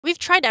We've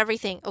tried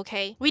everything,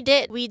 okay? We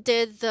did. We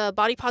did the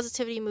body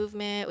positivity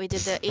movement. We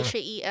did the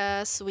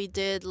HAES. We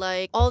did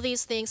like all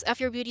these things. F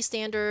your beauty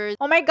standards.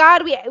 Oh my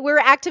God, we were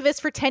activists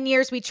for 10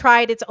 years. We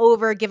tried. It's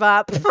over. Give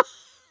up.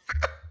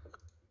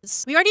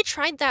 We already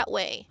tried that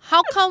way.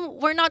 How come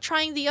we're not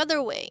trying the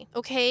other way,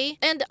 okay?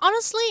 And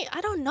honestly,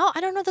 I don't know. I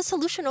don't know the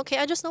solution, okay?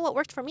 I just know what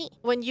worked for me.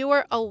 When you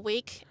are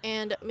awake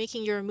and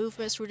making your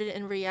movements rooted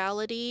in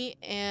reality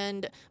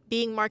and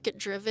being market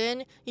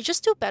driven, you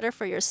just do better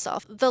for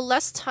yourself. The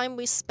less time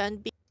we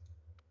spend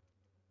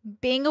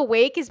Being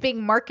awake is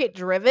being market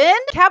driven.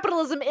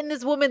 Capitalism in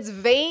this woman's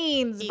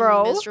veins, being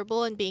bro.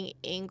 miserable and being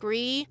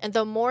angry, and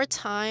the more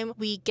time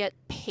we get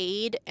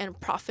paid and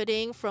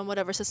profiting from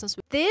whatever systems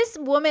This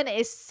woman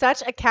is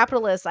such a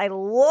capitalist. I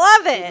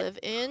love we it. live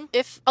in.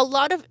 If a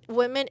lot of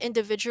women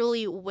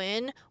individually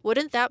win,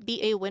 wouldn't that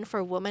be a win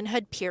for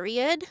womanhood,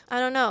 period? I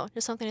don't know.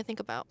 Just something to think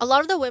about. A lot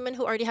of the women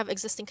who already have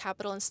existing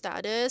capital and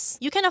status,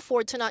 you can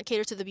afford to not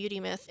cater to the beauty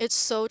myth. It's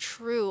so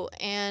true,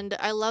 and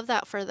I love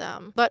that for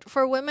them. But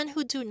for women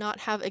who do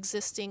not have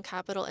existing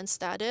capital and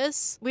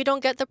status, we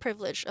don't get the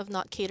privilege of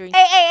not catering.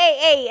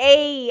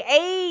 Hey.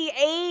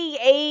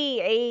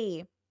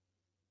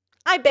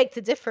 I beg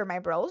to differ, my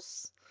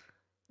bros.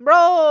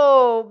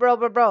 Bros.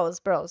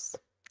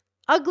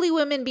 Ugly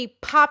women be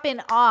popping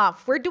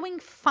off. We're doing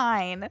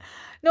fine.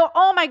 No,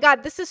 oh my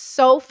God, this is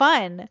so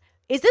fun.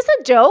 Is this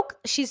a joke?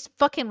 She's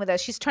fucking with us.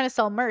 She's trying to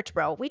sell merch,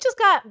 bro. We just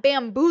got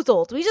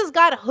bamboozled. We just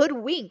got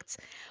hoodwinked.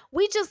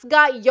 We just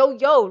got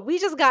yo-yoed. We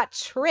just got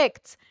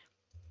tricked.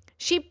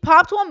 She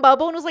popped one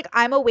bubble and was like,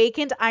 I'm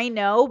awakened. I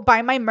know.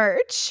 Buy my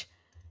merch.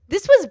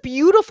 This was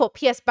beautiful.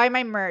 P.S. Buy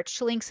my merch.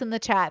 Links in the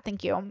chat.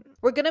 Thank you.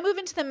 We're going to move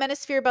into the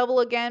Manosphere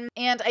bubble again.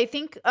 And I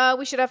think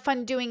we should have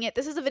fun doing it.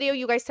 This is a video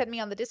you guys sent me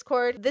on the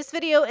Discord. This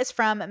video is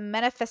from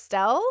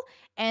Manifestel.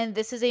 And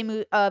this is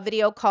a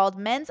video called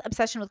Men's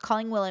Obsession with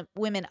Calling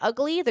Women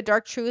Ugly, The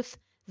Dark Truth,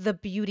 The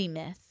Beauty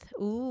Myth.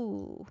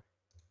 Ooh.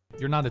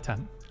 You're not a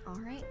 10. All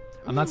right.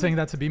 I'm not saying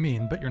that to be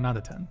mean, but you're not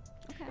a 10.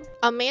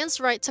 A man's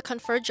right to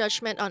confer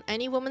judgment on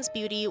any woman's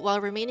beauty while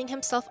remaining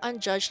himself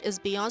unjudged is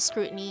beyond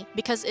scrutiny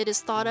because it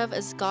is thought of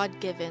as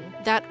God-given.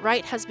 That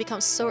right has become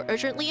so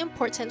urgently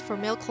important for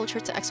male culture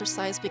to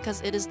exercise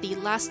because it is the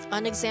last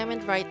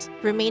unexamined right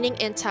remaining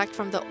intact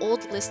from the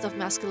old list of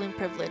masculine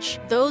privilege.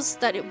 Those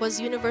that it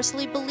was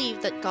universally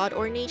believed that God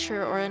or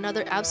nature or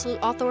another absolute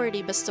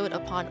authority bestowed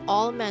upon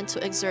all men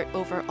to exert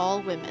over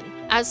all women.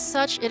 As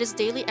such, it is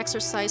daily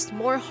exercised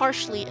more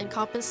harshly in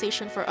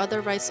compensation for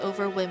other rights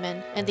over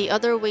women and the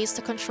other ways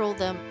to control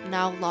them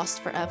now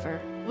lost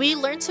forever. We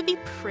learn to be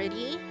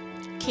pretty,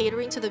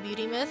 catering to the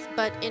beauty myth,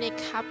 but in a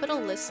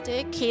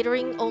capitalistic,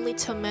 catering only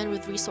to men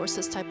with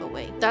resources type of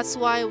way. That's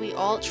why we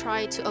all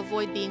try to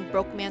avoid being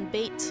broke man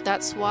bait.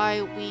 That's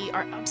why we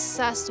are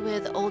obsessed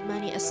with old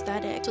money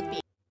aesthetic.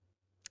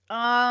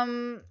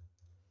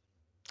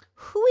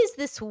 Who is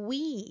this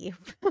we?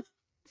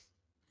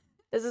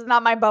 This is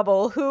not my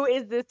bubble. Who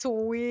is this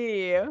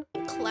we?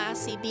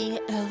 Classy, being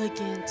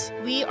elegant.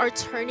 We are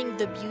turning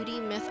the beauty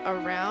myth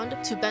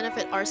around to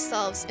benefit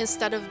ourselves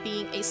instead of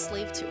being a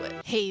slave to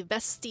it. Hey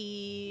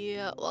bestie,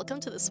 welcome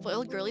to the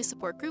Spoiled Girly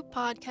Support Group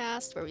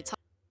podcast where we talk.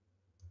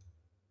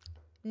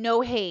 No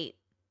hate.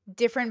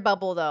 Different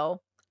bubble though.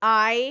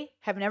 I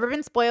have never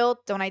been spoiled,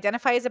 don't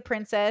identify as a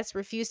princess,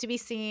 refuse to be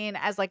seen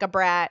as like a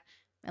brat,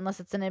 unless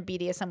it's in a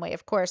BDSM way,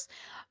 of course.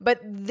 But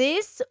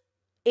this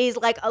is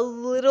like a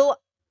little...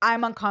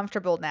 I'm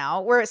uncomfortable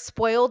now. We're a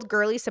spoiled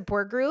girly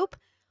support group.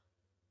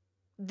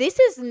 This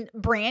is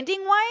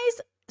branding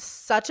wise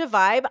such a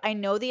vibe. I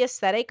know the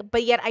aesthetic,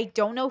 but yet I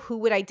don't know who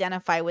would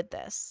identify with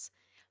this.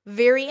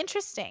 Very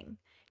interesting.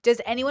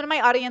 Does anyone in my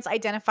audience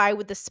identify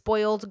with the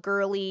spoiled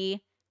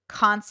girly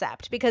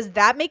concept? Because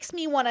that makes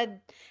me want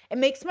to, it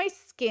makes my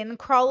skin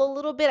crawl a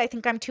little bit. I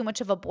think I'm too much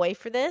of a boy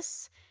for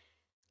this.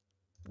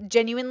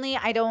 Genuinely,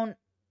 I don't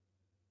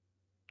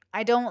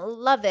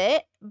love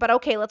it, but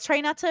okay, let's try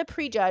not to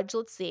prejudge.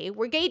 Let's see.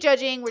 We're gay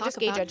judging. We're just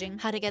gay judging.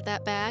 How to get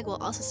that bag while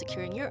also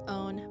securing your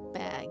own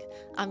bag.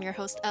 I'm your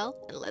host, Elle,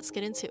 and let's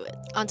get into it.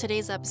 On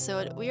today's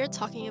episode, we are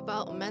talking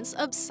about men's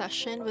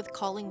obsession with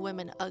calling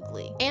women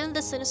ugly and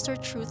the sinister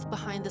truth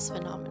behind this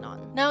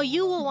phenomenon. Now,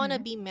 you will want to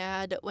be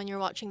mad when you're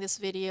watching this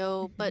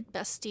video, but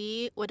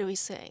bestie, what do we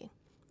say?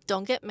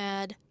 Don't get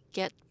mad.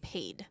 Get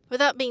paid. With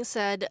that being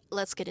said,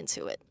 let's get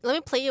into it. Let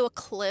me play you a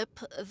clip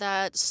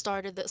that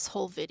started this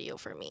whole video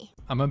for me.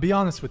 I'm gonna be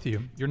honest with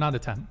you. You're not a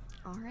 10.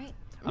 All right.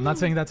 I'm not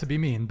saying that to be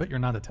mean, but you're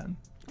not a 10.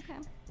 Okay.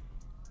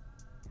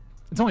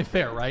 It's only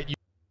fair, right?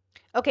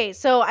 Okay,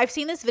 so I've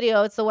seen this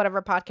video. It's the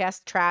whatever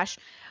podcast trash.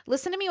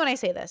 Listen to me when I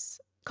say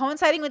this.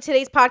 Coinciding with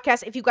today's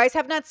podcast, if you guys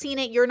have not seen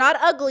it, you're not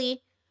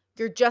ugly.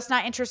 You're just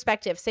not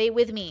introspective. Say it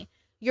with me.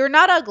 You're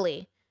not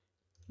ugly.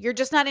 You're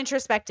just not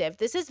introspective.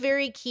 This is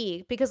very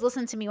key because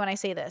listen to me when I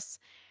say this.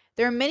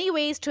 There are many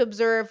ways to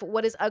observe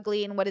what is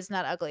ugly and what is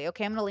not ugly.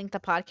 Okay, I'm going to link the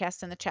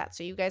podcast in the chat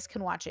so you guys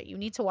can watch it. You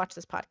need to watch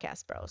this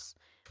podcast, bros.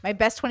 My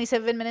best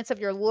 27 minutes of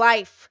your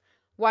life.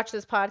 Watch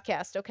this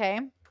podcast, okay?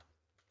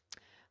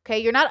 Okay,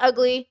 you're not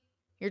ugly.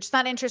 You're just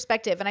not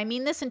introspective. And I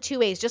mean this in two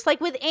ways. Just like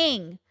with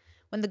Ing.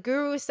 When the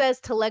guru says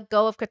to let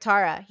go of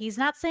Katara, he's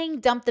not saying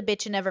dump the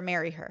bitch and never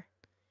marry her.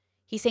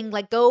 He's saying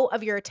let go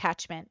of your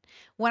attachment.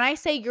 When I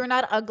say you're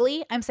not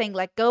ugly, I'm saying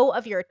let go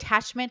of your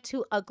attachment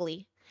to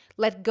ugly.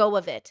 Let go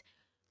of it.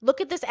 Look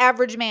at this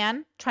average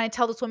man trying to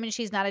tell this woman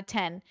she's not a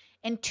 10.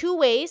 In two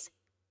ways,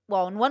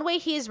 well, in one way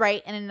he is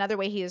right and in another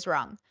way he is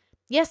wrong.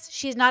 Yes,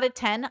 she's not a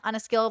 10 on a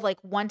scale of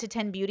like 1 to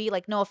 10 beauty.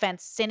 Like, no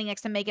offense, standing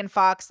next to Megan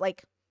Fox,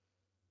 like,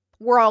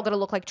 we're all going to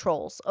look like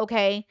trolls,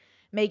 okay?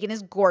 Megan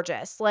is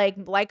gorgeous. Like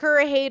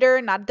her or hate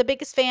her, not the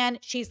biggest fan.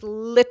 She's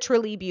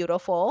literally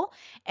beautiful.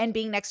 And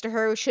being next to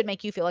her should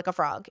make you feel like a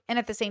frog. And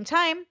at the same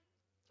time,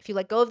 if you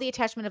let go of the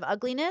attachment of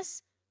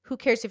ugliness, who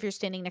cares if you're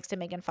standing next to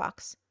Megan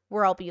Fox?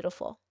 We're all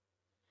beautiful.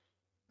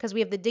 Because we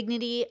have the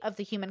dignity of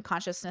the human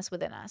consciousness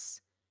within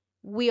us.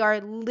 We are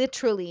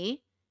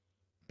literally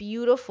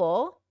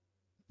beautiful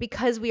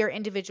because we are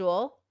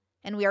individual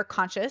and we are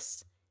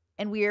conscious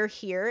and we are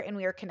here and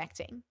we are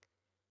connecting.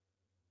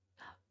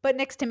 But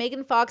next to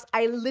Megan Fox,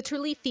 I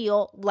literally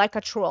feel like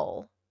a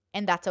troll,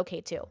 and that's okay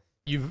too.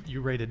 You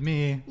rated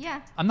me.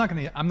 Yeah. I'm not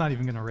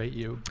even gonna rate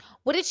you.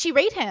 What did she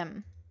rate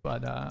him?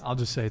 But I'll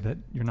just say that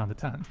you're not a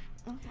 10.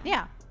 Okay.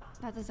 Yeah.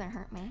 That doesn't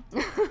hurt me.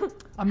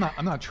 I'm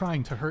not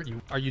trying to hurt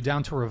you. Are you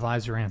down to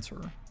revise your answer?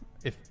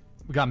 If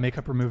we got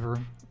makeup remover.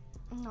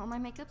 No, my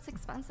makeup's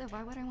expensive.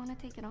 Why would I want to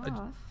take it off?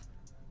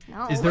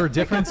 No. Is there a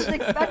difference? It's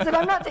expensive.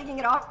 I'm not taking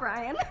it off,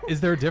 Brian.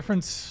 Is there a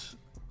difference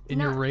in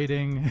your No.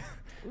 rating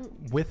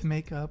with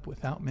makeup,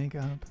 without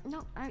makeup?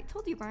 No, I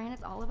told you, Brian,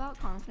 it's all about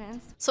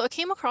confidence. So I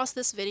came across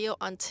this video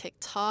on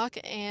TikTok,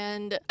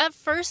 and at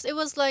first it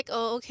was like,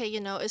 oh, okay,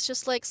 it's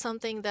just like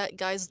something that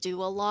guys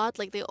do a lot.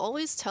 Like, they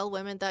always tell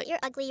women that You're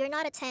ugly, you're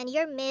not a 10,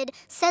 you're mid,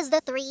 says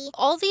the 3.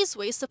 all these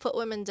ways to put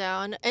women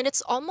down, and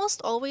it's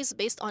almost always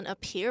based on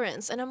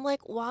appearance. And I'm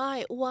like,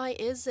 why? Why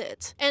is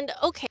it? And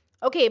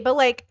Okay, but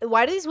like,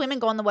 why do these women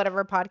go on the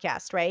whatever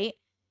podcast, right?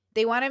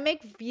 They want to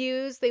make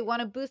views. They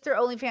want to boost their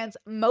OnlyFans.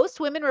 Most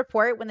women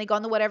report when they go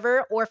on the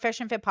whatever or Fresh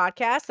and Fit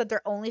podcast that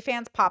their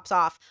OnlyFans pops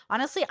off.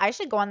 Honestly, I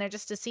should go on there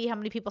just to see how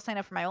many people sign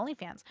up for my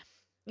OnlyFans.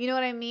 You know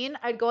what I mean?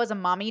 I'd go as a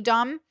mommy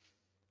dom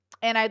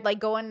and I'd like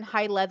go in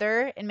high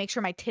leather and make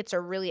sure my tits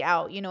are really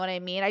out. You know what I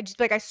mean? I just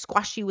like, I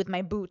squash you with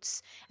my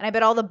boots. And I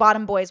bet all the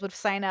bottom boys would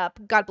sign up.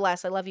 God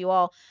bless. I love you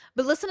all.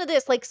 But listen to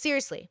this, like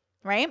seriously,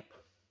 right?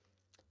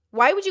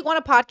 Why would you go on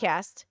a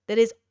podcast that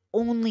is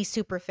only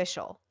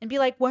superficial and be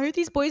like, why are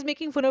these boys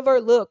making fun of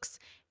our looks?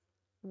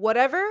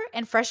 Whatever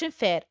and Fresh and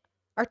Fit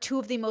are two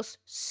of the most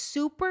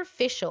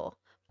superficial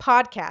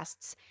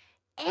podcasts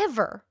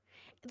ever.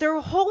 Their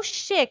whole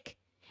shtick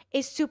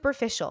is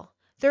superficial.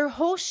 Their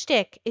whole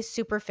shtick is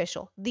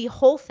superficial. The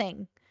whole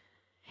thing.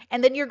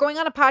 And then you're going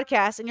on a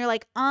podcast and you're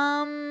like,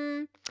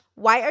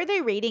 why are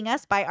they rating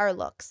us by our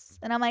looks?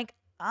 And I'm like,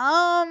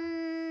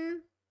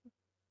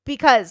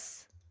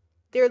 because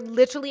they're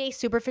literally a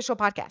superficial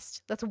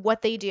podcast. That's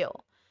what they do.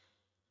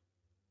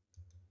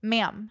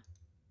 Ma'am.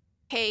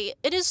 hey,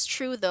 it is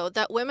true though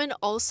that women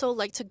also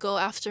like to go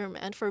after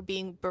men for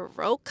being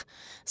broke.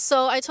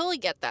 So I totally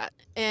get that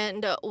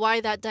and why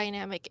that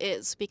dynamic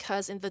is,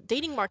 because in the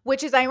dating market,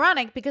 Which is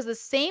ironic because the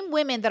same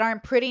women that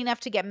aren't pretty enough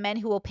to get men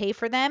who will pay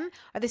for them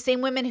are the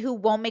same women who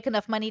won't make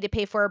enough money to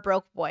pay for a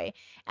broke boy.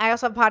 I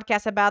also have a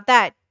podcast about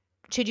that.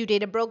 Should you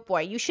date a broke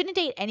boy? You shouldn't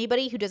date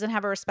anybody who doesn't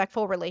have a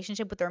respectful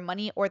relationship with their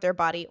money or their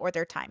body or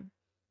their time.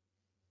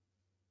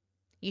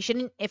 You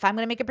shouldn't, if I'm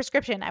going to make a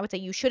prescription, I would say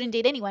you shouldn't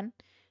date anyone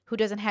who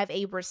doesn't have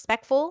a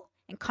respectful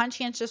and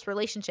conscientious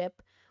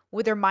relationship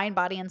with their mind,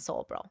 body, and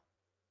soul, bro.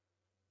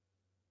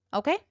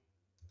 Okay?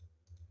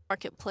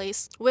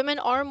 marketplace, women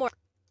are more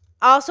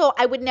Also,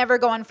 I would never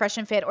go on Fresh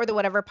and Fit or the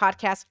whatever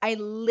podcast. I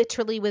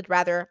literally would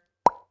rather.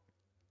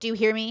 Do you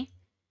hear me?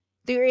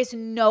 There is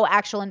no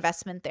actual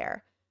investment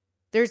there.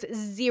 There's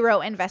zero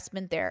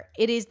investment there.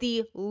 It is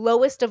the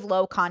lowest of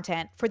low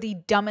content for the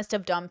dumbest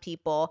of dumb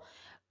people,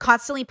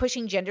 constantly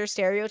pushing gender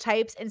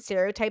stereotypes and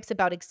stereotypes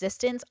about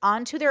existence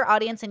onto their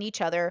audience and each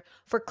other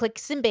for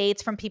clicks and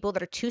baits from people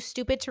that are too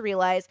stupid to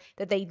realize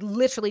that they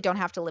literally don't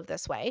have to live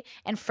this way.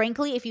 And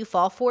frankly, if you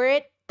fall for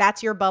it,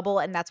 that's your bubble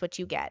and that's what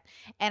you get.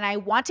 And I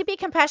want to be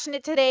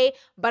compassionate today,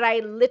 but I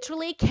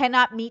literally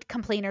cannot meet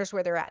complainers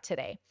where they're at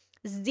today.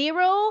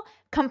 Zero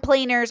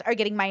complainers are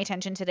getting my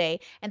attention today.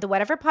 And the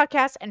whatever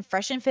podcast and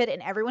Fresh and Fit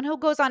and everyone who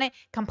goes on it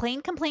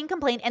complain.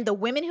 And the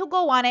women who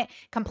go on it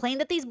complain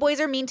that these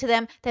boys are mean to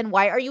them. Then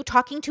why are you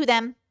talking to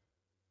them?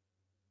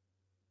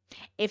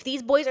 If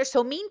these boys are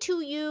so mean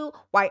to you,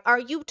 why are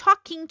you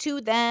talking to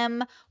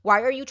them?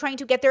 Why are you trying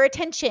to get their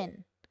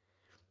attention?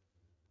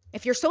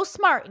 If you're so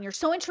smart and you're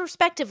so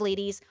introspective,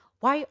 ladies,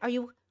 why are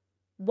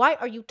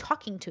you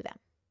talking to them?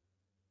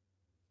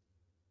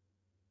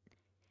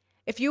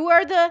 If you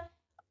are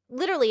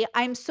literally,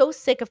 I'm so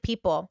sick of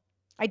people.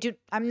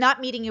 I'm not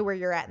meeting you where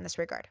you're at in this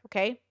regard,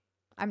 okay?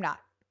 I'm not.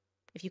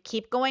 If you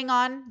keep going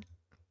on,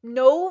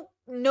 no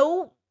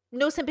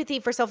sympathy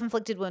for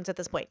self-inflicted wounds at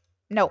this point.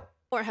 No,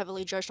 more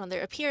heavily judged on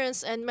their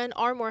appearance and men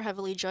are more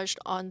heavily judged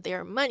on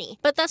their money.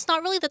 But that's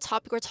not really the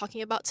topic we're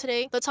talking about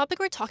today. The topic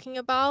we're talking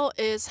about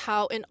is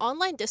how in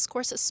online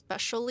discourse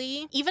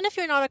especially, even if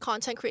you're not a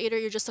content creator,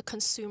 you're just a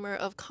consumer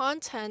of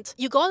content,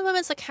 you go on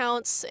women's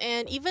accounts,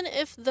 and even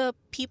if the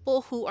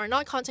people who are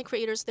not content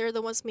creators, they're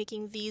the ones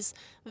making these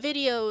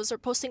videos or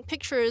posting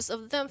pictures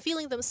of them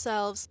feeling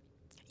themselves,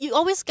 you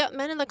always get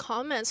men in the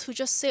comments who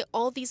just say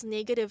all these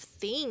negative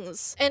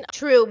things. And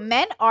True,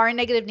 men are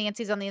negative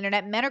Nancy's on the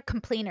internet. Men are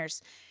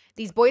complainers.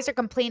 These boys are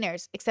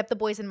complainers, except the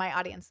boys in my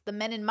audience. The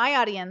men in my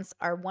audience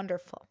are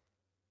wonderful.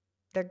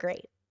 They're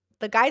great.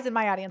 The guys in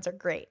my audience are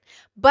great.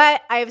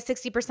 But I have a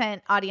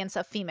 60% audience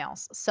of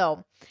females.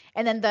 So,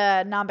 and then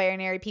the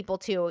non-binary people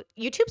too.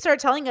 YouTube started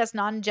telling us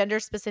non-gender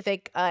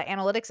specific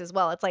analytics as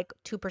well. It's like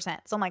 2%.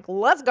 So I'm like,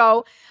 let's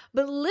go.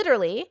 But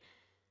literally,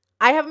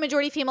 I have a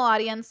majority female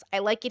audience. I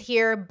like it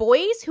here.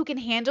 Boys who can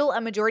handle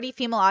a majority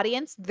female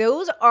audience,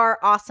 those are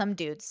awesome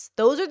dudes.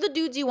 Those are the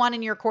dudes you want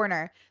in your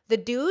corner. The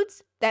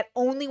dudes that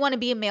only want to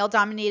be a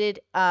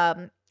male-dominated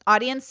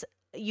audience,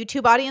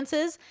 YouTube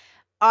audiences,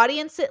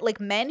 like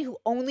men who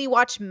only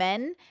watch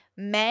men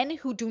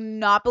who do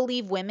not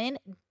believe women,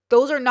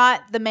 those are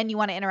not the men you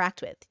want to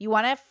interact with. You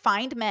want to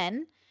find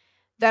men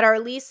that are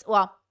at least,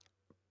 well,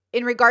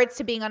 in regards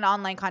to being an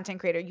online content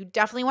creator, you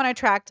definitely want to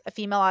attract a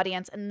female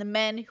audience and the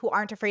men who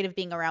aren't afraid of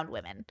being around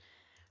women,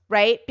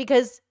 right?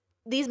 Because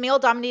these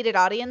male-dominated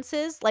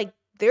audiences, like,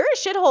 they're a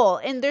shithole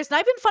and there's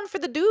not even fun for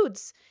the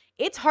dudes.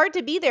 It's hard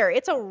to be there.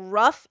 It's a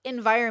rough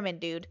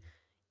environment, dude.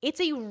 It's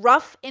a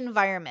rough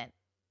environment.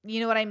 You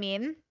know what I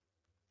mean?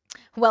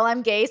 Well,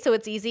 I'm gay, so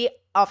it's easy.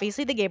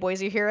 Obviously, the gay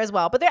boys are here as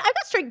well. But I've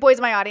got straight boys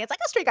in my audience. I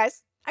got straight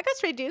guys. I got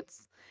straight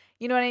dudes.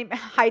 You know what I mean?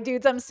 Hi,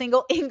 dudes. I'm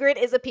single.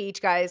 Ingrid is a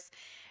peach, guys.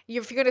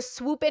 If you're going to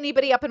swoop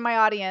anybody up in my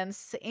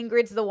audience,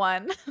 Ingrid's the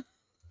one.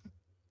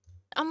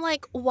 I'm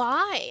like,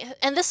 why?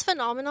 And this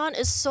phenomenon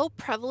is so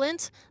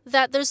prevalent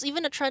that there's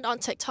even a trend on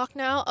TikTok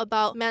now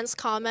about men's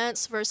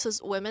comments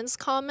versus women's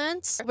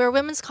comments, where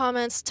women's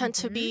comments tend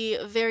to be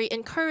very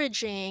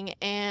encouraging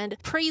and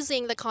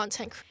praising the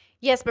content.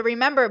 Yes, but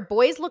remember,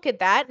 boys look at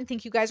that and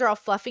think you guys are all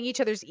fluffing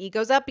each other's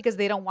egos up because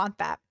they don't want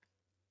that.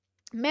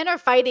 Men are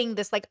fighting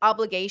this like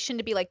obligation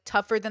to be like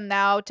tougher than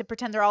thou, to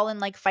pretend they're all in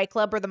like Fight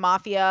Club or the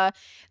mafia.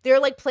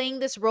 They're like playing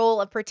this role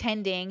of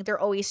pretending they're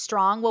always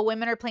strong, while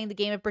women are playing the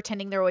game of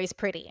pretending they're always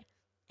pretty.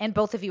 And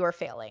both of you are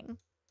failing.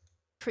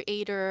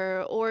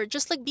 Creator, or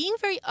just like being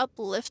very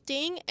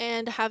uplifting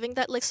and having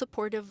that like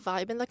supportive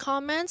vibe in the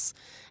comments,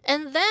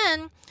 and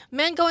then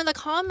men go in the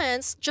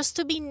comments just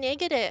to be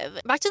negative.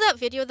 Back to that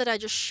video that I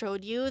just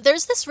showed you,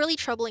 there's this really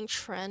troubling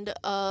trend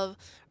of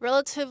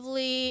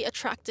relatively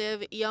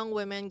attractive young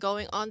women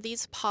going on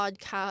these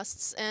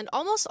podcasts, and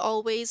almost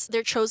always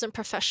their chosen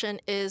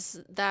profession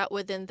is that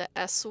within the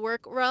S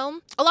work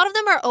realm. A lot of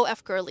them are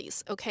OF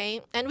girlies,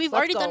 okay? And we've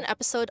already done an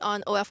episode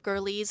on OF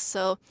girlies,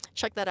 so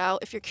check that out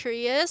if you're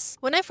curious.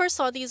 When I first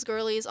saw these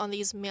girlies on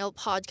these male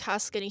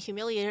podcasts getting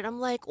humiliated, I'm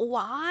like,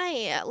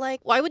 why?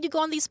 Like, why would you go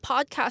on these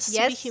podcasts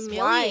to be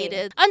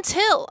humiliated? Why?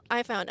 Until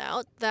I found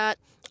out that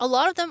a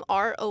lot of them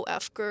are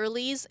OF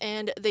girlies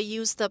and they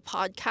use the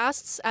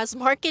podcasts as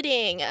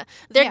marketing.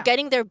 They're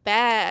getting their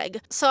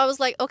bag. So I was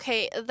like,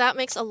 okay, that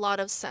makes a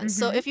lot of sense.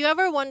 So if you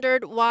ever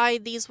wondered why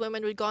these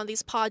women would go on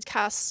these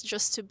podcasts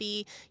just to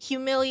be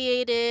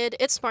humiliated,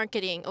 it's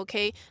marketing,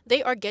 okay?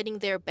 They are getting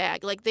their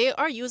bag. Like, they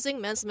are using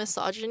men's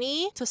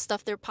misogyny to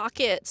stuff their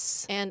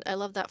pockets. And I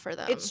love that for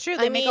them. It's true.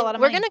 They make a lot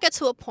of money. We're going to get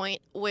to a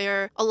point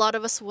where a lot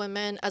of us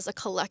women as a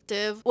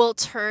collective will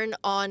turn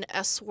on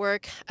S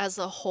work as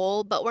a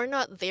whole, but we're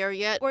not there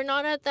yet. We're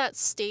not at that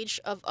stage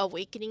of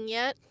awakening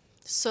yet.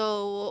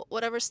 So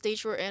whatever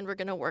stage we're in, we're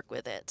gonna work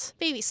with it.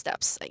 Baby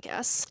steps, I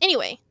guess.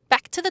 Anyway,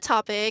 back to the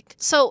topic.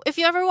 So if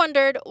you ever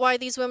wondered why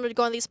these women would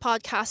go on these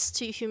podcasts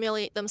to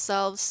humiliate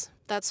themselves,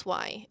 that's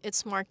why.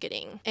 It's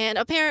marketing. And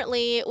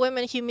apparently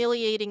women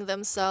humiliating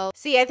themselves.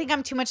 See, I think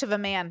I'm too much of a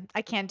man.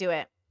 I can't do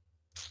it.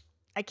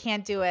 I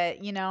can't do it,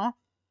 you know?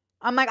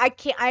 I'm like, I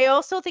can't. I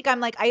also think I'm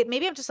like,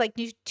 maybe I'm just like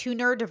too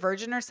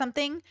neurodivergent or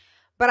something,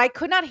 but I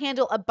could not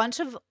handle a bunch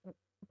of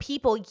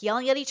people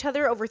yelling at each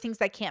other over things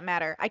that can't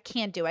matter. I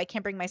can't do it. I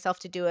can't bring myself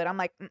to do it. I'm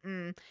like,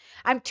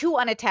 I'm too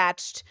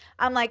unattached.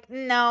 I'm like,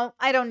 no,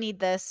 I don't need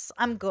this.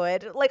 I'm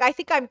good. Like, I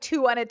think I'm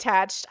too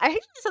unattached. I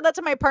actually said that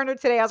to my partner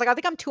today. I was like, I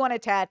think I'm too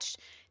unattached.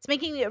 It's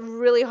making it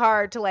really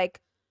hard to like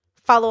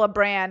follow a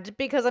brand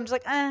because I'm just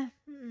like,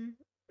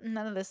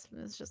 none of this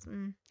is just,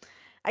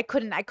 I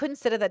couldn't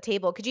sit at that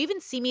table. Could you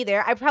even see me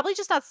there? I'd probably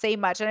just not say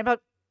much. And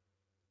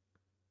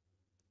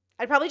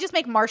I'd probably just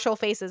make Marshall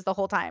faces the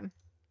whole time.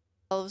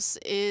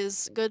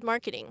 Is good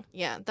marketing.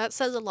 Yeah, that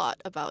says a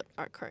lot about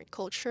our current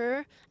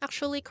culture,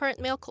 actually current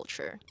male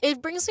culture.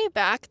 It brings me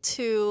back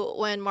to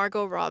when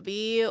Margot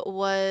Robbie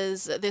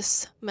was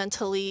this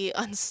mentally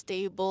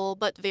unstable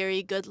but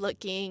very good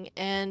looking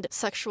and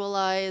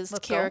sexualized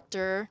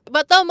character.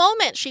 But the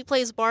moment she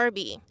plays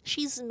Barbie,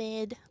 she's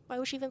mid. Why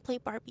would she even play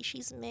Barbie?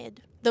 She's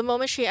mid. The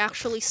moment she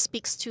actually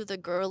speaks to the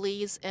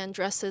girlies and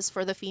dresses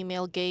for the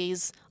female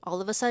gaze, all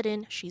of a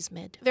sudden, she's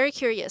mid. Very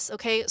curious,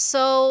 okay?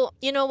 So,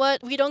 you know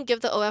what? We don't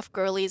give the OF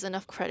girlies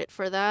enough credit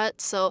for that.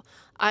 So,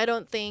 I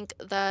don't think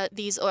that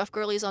these OF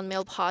girlies on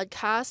male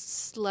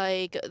podcasts,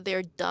 like,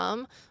 they're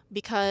dumb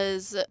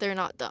because they're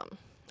not dumb.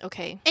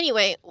 Okay.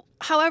 Anyway,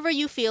 however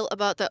you feel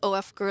about the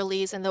OF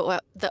girlies and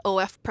the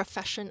OF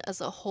profession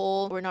as a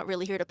whole, we're not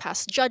really here to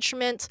pass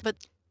judgment, but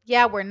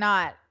Yeah, we're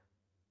not.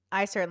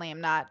 I certainly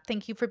am not.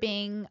 Thank you for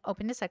being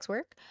open to sex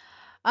work.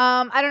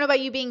 I don't know about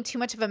you being too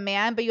much of a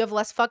man, but you have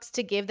less fucks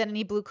to give than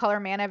any blue collar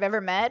man I've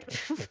ever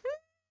met.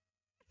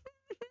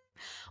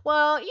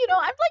 Well,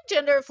 I'm like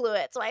gender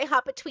fluid, so I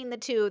hop between the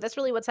two. That's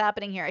really what's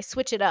happening here. I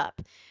switch it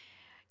up.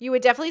 You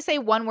would definitely say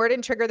one word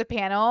and trigger the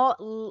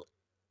panel.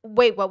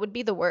 Wait, what would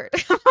be the word?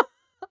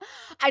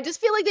 I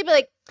just feel like they'd be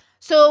like,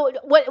 so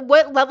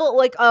what level,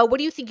 like, what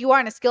do you think you are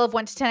on a scale of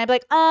 1 to 10? I'd be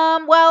like,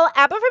 well,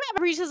 Appa from Appa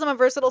Preaches, I'm a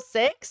versatile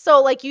 6.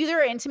 So like you either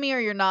are into me or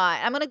you're not.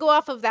 I'm going to go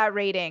off of that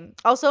rating.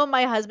 Also,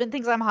 my husband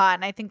thinks I'm hot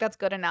and I think that's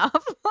good enough.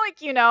 Like,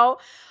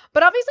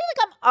 but obviously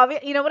like I'm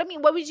obvious, you know what I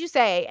mean? What would you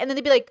say? And then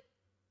they'd be like,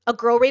 a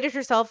girl rated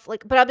herself,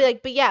 like, but I'll be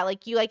like, but yeah,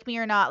 like, you like me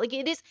or not? Like,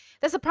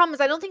 that's the problem is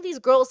I don't think these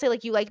girls say,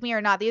 like, you like me or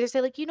not. They either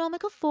say, like, I'm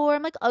like a 4,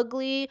 I'm like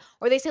ugly,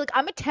 or they say, like,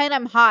 I'm a 10,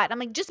 I'm hot. I'm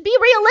like, just be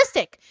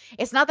realistic.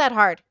 It's not that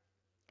hard.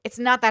 It's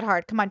not that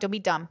hard. Come on, don't be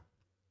dumb.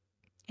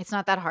 It's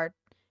not that hard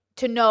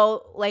to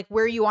know, like,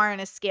 where you are on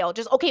a scale.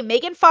 Just, okay,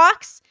 Megan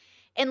Fox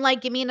and,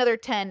 like, give me another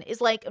 10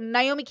 is, like,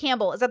 Naomi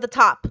Campbell is at the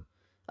top.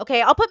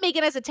 Okay, I'll put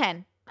Megan as a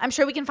 10. I'm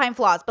sure we can find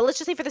flaws, but let's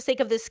just say for the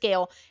sake of this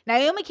scale,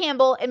 Naomi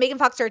Campbell and Megan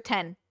Fox are a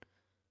 10.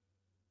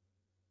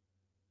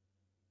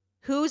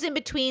 Who's in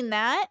between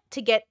that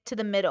to get to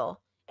the middle?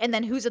 And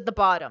then who's at the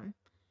bottom?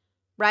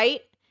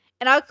 Right?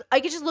 And I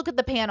could just look at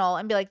the panel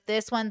and be like,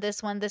 this one,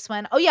 this one, this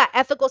one. Oh, yeah,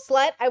 ethical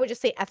slut. I would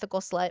just say ethical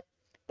slut.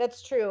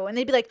 That's true. And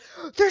they'd be like,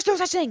 there's no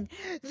such thing.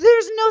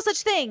 There's no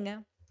such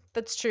thing.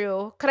 That's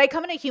true. Could I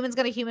come in a Humans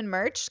Gonna Human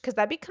merch? Because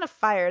that'd be kind of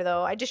fire,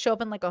 though. I just show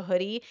up in like a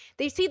hoodie.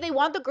 They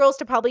want the girls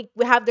to probably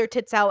have their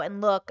tits out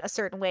and look a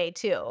certain way,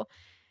 too.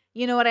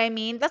 You know what I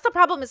mean? That's the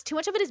problem is too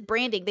much of it is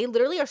branding. They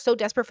literally are so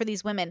desperate for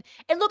these women.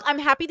 And look, I'm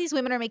happy these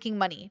women are making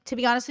money. To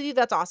be honest with you,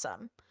 that's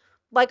awesome.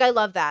 Like, I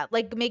love that.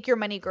 Like, make your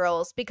money,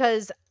 girls.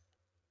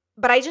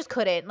 But I just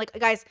couldn't. Like,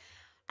 guys,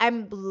 I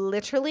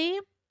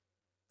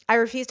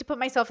refuse to put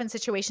myself in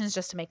situations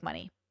just to make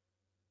money.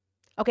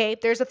 Okay?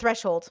 There's a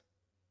threshold.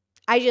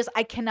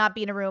 I cannot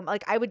be in a room.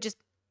 Like, I would just,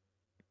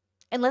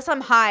 unless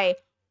I'm high,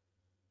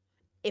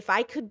 if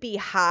I could be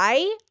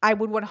high, I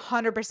would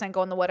 100%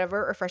 go on the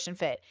whatever or Fresh and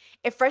Fit.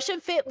 If Fresh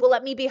and Fit will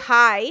let me be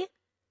high,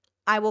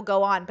 I will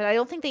go on. But I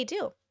don't think they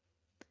do.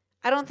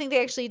 I don't think they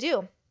actually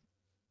do.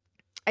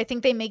 I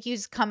think they make you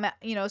come,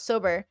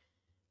 sober.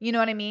 You know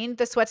what I mean?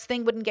 The sweats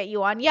thing wouldn't get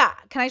you on. Yeah.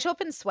 Can I show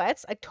up in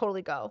sweats? I'd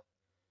totally go.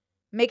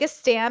 Make a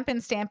stamp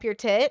and stamp your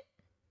tit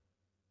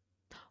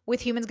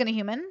with Humans Gonna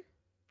Human.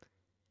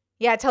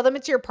 Yeah, tell them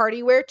it's your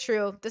party wear.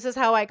 True. This is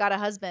how I got a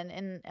husband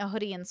in a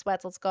hoodie and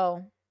sweats. Let's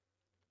go.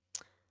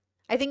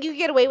 I think you could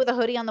get away with a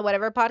hoodie on the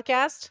whatever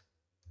podcast.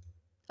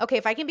 Okay,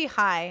 if I can be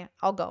high,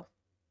 I'll go.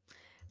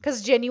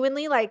 Because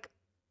genuinely, like,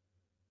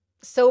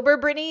 sober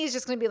Brittany is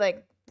just going to be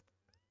like,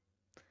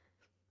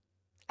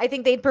 I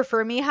think they'd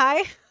prefer me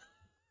high.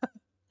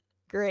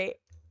 Great.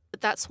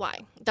 But that's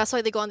why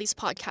they go on these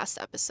podcast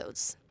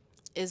episodes,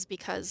 is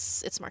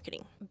because it's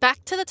marketing.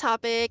 Back to the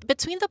topic.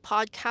 Between the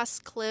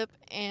podcast clip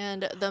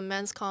and the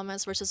men's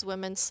comments versus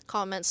women's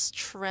comments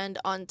trend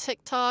on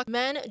TikTok,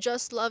 men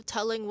just love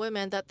telling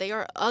women that they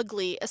are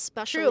ugly,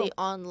 especially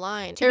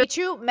online. To be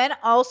true, men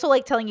also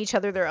like telling each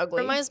other they're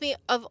ugly. Reminds me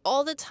of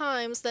all the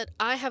times that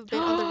I have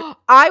been on the...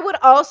 I would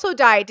also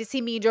die to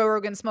see me and Joe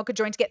Rogan smoke a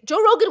joint together.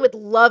 Joe Rogan would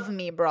love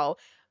me, bro.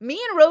 Me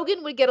and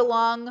Rogan would get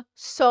along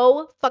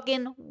so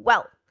fucking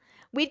well.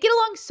 We'd get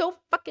along so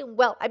fucking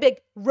well. I'd be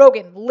like,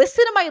 Rogan,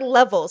 listen to my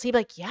levels. He'd be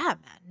like, yeah,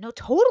 man. No,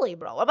 totally,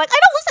 bro. I'm like, I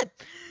don't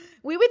listen.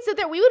 We would sit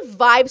there. We would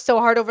vibe so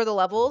hard over the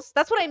levels.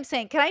 That's what I'm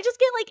saying. Can I just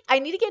get like, I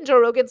need to get in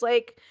Joe Rogan's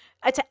like,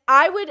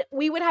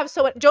 we would have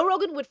so much. Joe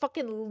Rogan would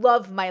fucking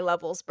love my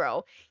levels,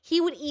 bro.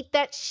 He would eat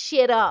that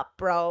shit up,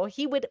 bro.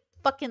 He would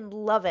fucking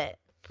love it.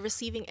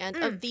 Receiving end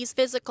of these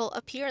physical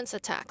appearance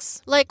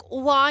attacks. Like,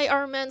 why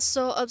are men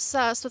so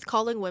obsessed with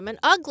calling women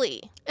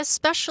ugly?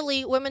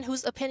 Especially women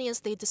whose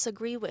opinions they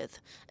disagree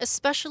with.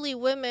 Especially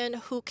women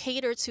who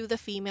cater to the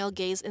female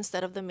gaze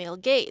instead of the male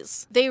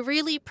gaze. They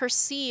really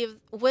perceive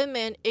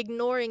women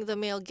ignoring the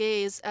male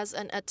gaze as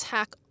an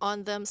attack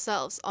on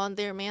themselves, on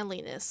their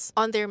manliness,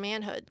 on their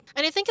manhood.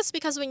 And I think it's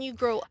because when you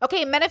grow...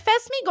 Okay,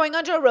 manifest me going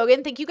on Joe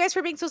Rogan. Thank you guys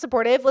for being so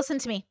supportive. Listen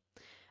to me.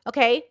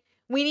 Okay?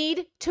 We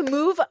need to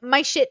move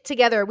my shit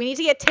together. We need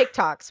to get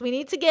TikToks. We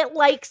need to get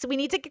likes. We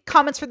need to get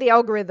comments for the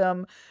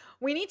algorithm.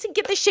 We need to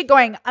get this shit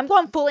going. I'm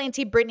going full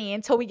anti-Brittany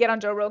until we get on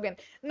Joe Rogan.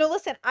 No,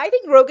 listen, I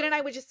think Rogan and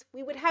I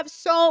we would have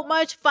so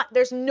much fun.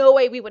 There's no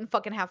way we wouldn't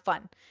fucking have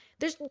fun.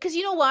 Because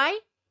you know why?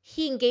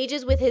 He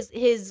engages with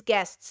his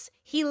guests.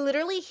 He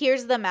literally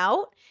hears them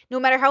out, no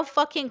matter how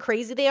fucking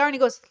crazy they are, and he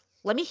goes,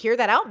 let me hear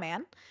that out,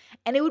 man.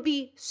 And it would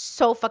be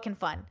so fucking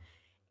fun.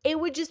 It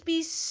would just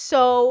be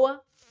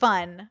so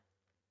fun.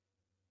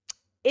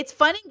 It's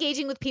fun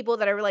engaging with people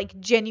that are like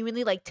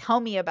genuinely like, tell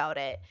me about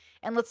it.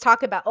 And let's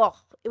talk about,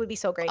 it would be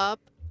so great. Up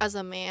as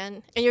a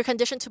man, and you're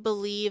conditioned to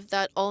believe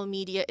that all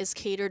media is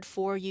catered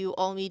for you,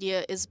 all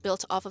media is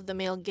built off of the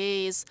male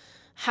gaze.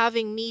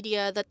 Having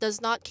media that does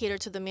not cater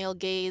to the male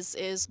gaze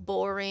is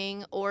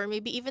boring or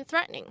maybe even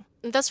threatening.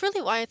 And that's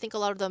really why I think a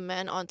lot of the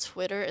men on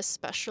Twitter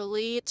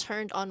especially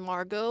turned on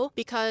Margot,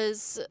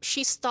 because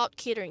she stopped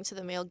catering to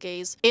the male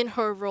gaze in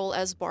her role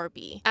as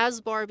Barbie. As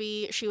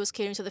Barbie, she was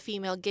catering to the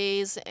female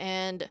gaze,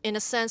 and in a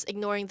sense,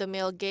 ignoring the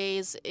male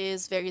gaze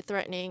is very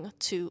threatening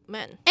to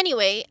men.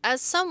 Anyway,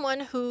 as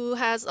someone who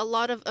has a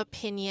lot of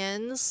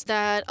opinions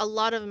that a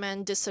lot of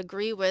men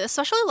disagree with,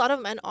 especially a lot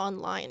of men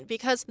online,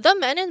 because the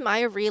men in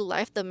my real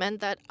life, the men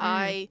that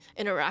I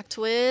interact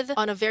with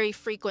on a very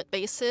frequent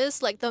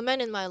basis, like the men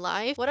in my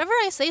life, whatever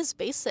I say is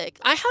basic.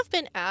 I have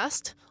been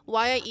asked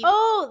why I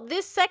even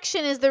This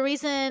section is the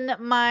reason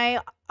my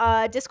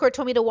Discord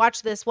told me to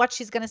watch this. Watch,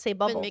 she's gonna say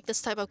bubble. make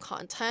this type of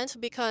content,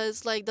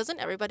 because like, doesn't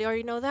everybody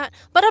already know that?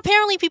 But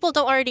apparently people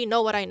don't already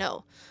know what I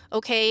know.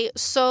 Okay,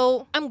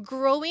 so I'm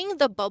growing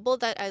the bubble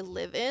that I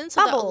live in,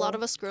 so that a lot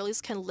of us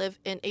girlies can live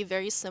in a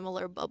very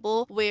similar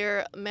bubble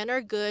where men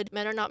are good,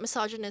 men are not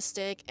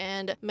misogynistic,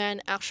 and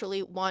men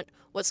actually want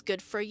what's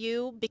good for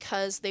you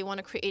because they want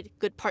to create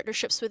good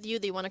partnerships with you.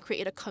 They want to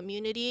create a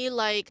community.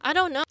 Like, I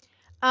don't know.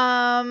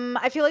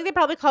 I feel like they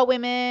probably call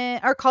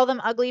women or call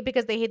them ugly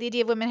because they hate the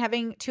idea of women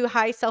having too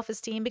high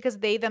self-esteem because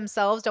they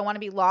themselves don't want to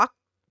be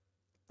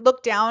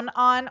looked down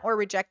on or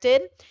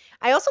rejected.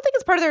 I also think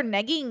it's part of their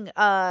negging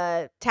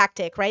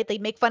tactic, right? They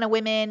make fun of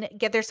women,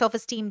 get their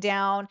self-esteem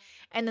down,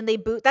 and then they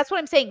boot. That's what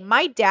I'm saying.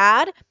 My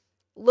dad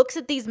looks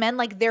at these men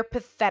like they're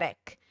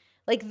pathetic.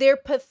 Like they're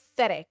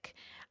pathetic.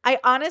 I'm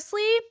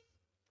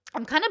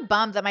kind of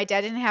bummed that my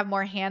dad didn't have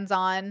more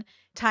hands-on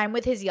time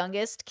with his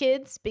youngest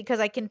kids,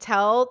 because I can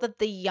tell that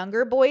the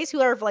younger boys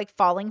who are like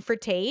falling for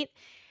Tate,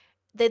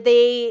 that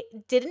they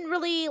didn't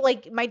really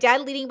like, my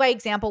dad leading by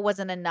example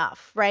wasn't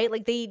enough, right?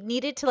 Like they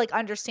needed to like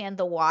understand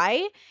the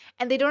why,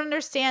 and they don't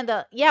understand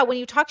that, yeah, when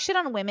you talk shit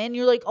on women,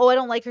 you're like, oh, I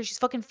don't like her, she's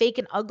fucking fake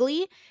and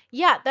ugly.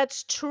 Yeah,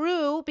 that's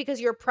true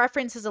because your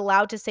preference is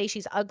allowed to say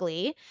she's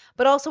ugly,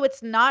 but also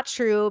it's not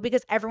true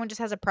because everyone just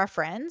has a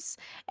preference.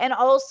 And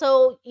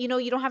also, you know,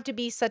 you don't have to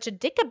be such a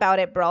dick about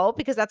it, bro,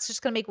 because that's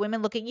just gonna make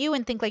women look at you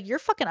and think like you're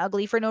fucking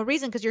ugly for no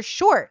reason because you're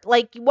short.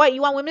 Like, what,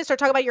 you want women to start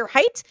talking about your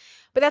height?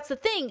 But that's the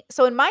thing.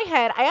 So in my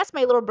head, I asked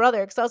my little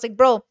brother, because I was like,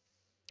 bro,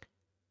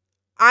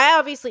 I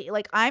obviously,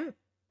 like, I'm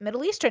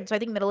Middle Eastern, so I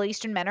think Middle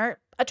Eastern men are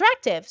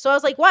attractive. So I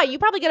was like, why? You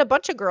probably get a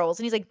bunch of girls.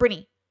 And he's like,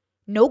 Brittany,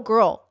 no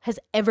girl has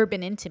ever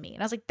been into me.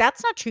 And I was like,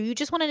 that's not true. You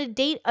just wanted to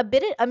date a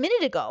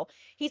minute ago.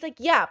 He's like,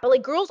 yeah, but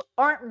like girls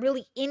aren't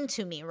really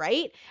into me,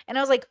 right? And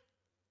I was like,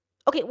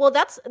 okay, well,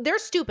 they're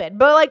stupid,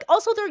 but like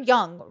also they're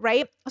young,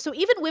 right? So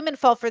even women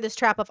fall for this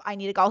trap of, I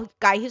need a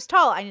guy who's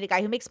tall, I need a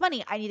guy who makes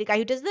money, I need a guy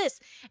who does this.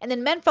 And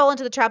then men fall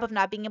into the trap of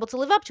not being able to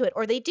live up to it,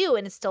 or they do,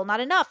 and it's still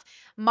not enough.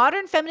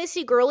 Modern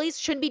feministy girlies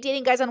shouldn't be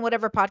dating guys on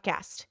whatever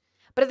podcast.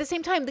 But at the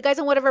same time, the guys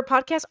on whatever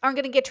podcast aren't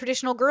going to get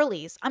traditional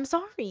girlies. I'm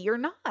sorry, you're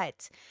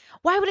not.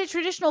 Why would a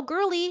traditional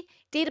girly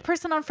date a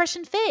person on Fresh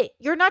and Fit?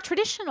 You're not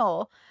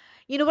traditional.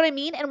 You know what I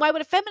mean? And why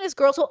would a feminist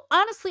girl? So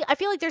honestly, I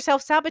feel like they're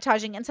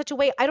self-sabotaging in such a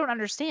way I don't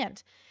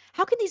understand.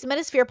 How can these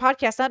Manosphere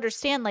podcasts not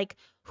understand, like,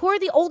 who are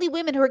the only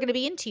women who are going to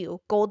be into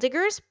you? Gold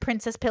diggers,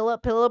 princess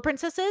pillow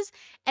princesses,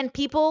 and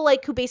people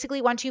like who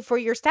basically want you for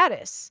your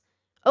status.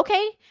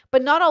 Okay,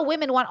 but not all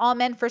women want all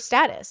men for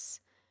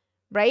status,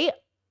 right?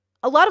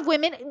 A lot of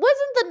women,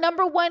 wasn't the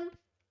number one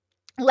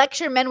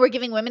lecture men were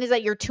giving women is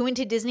that you're too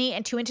into Disney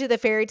and too into the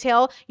fairy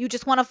tale, you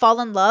just want to fall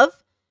in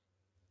love?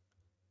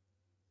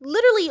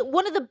 Literally,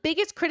 one of the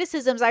biggest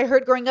criticisms I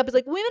heard growing up is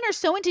like, women are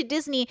so into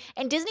Disney,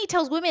 and Disney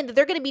tells women that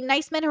they're going to be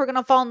nice men who are going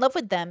to fall in love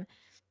with them.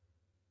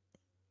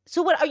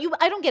 So what are you?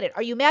 I don't get it.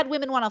 Are you mad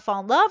women want to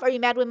fall in love? Are you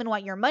mad women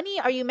want your money?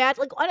 Are you mad?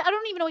 Like, I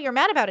don't even know what you're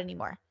mad about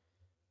anymore.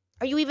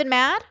 Are you even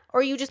mad?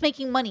 Or are you just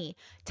making money?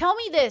 Tell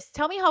me this.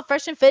 Tell me how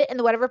Fresh and Fit and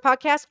the Whatever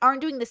podcast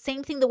aren't doing the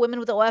same thing the women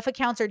with the OF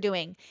accounts are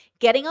doing.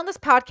 Getting on this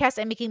podcast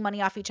and making money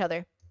off each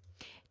other.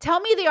 Tell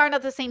me they are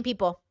not the same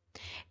people.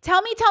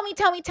 Tell me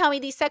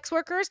these sex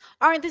workers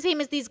aren't the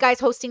same as these guys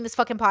hosting this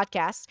fucking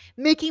podcast,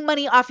 making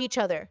money off each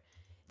other.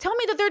 Tell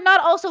me that they're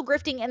not also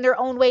grifting in their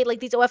own way.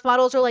 Like these OF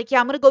models are like, yeah,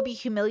 I'm going to go be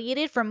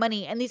humiliated for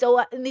money. And these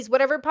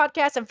Whatever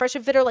podcasts and Fresh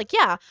and Fit are like,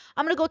 yeah,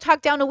 I'm going to go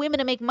talk down to women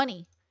to make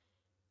money.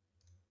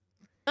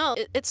 No,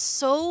 it's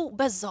so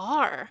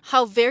bizarre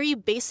how very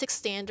basic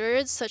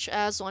standards, such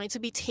as wanting to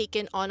be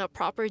taken on a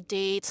proper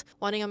date,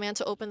 wanting a man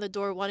to open the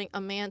door, wanting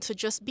a man to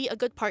just be a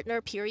good partner,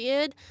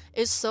 period,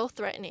 is so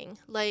threatening.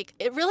 Like,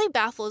 it really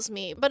baffles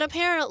me. But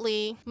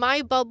apparently,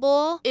 my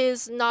bubble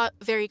is not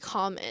very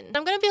common.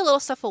 I'm gonna be a little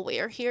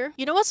self-aware here.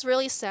 You know what's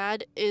really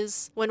sad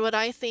is when what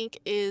I think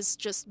is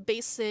just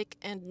basic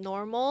and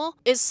normal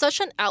is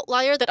such an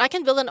outlier that I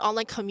can build an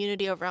online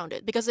community around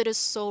it because it is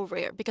so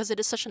rare, because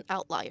it is such an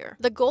outlier.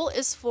 The goal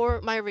is is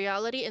for my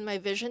reality and my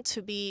vision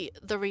to be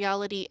the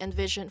reality and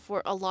vision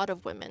for a lot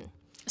of women,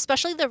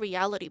 especially the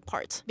reality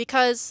part,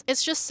 because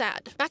it's just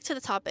sad. Back to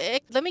the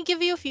topic. Let me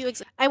give you a few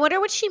examples. I wonder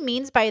what she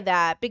means by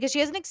that, because she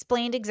hasn't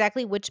explained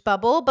exactly which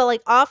bubble, but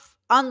like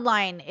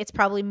online, it's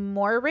probably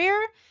more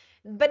rare,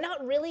 but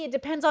not really. It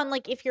depends on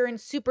like if you're in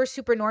super,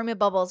 super normie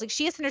bubbles. Like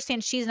she has to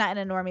understand she's not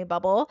in a normie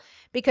bubble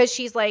because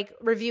she's like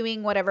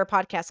reviewing whatever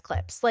podcast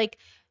clips. Like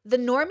the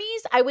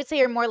normies, I would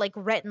say, are more like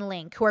Rhett and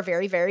Link, who are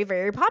very, very,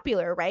 very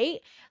popular, right?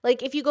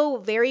 Like if you go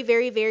very,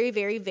 very, very,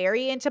 very,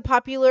 very into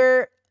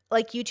popular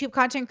like YouTube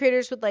content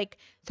creators with like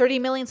 30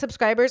 million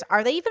subscribers,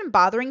 are they even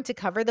bothering to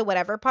cover the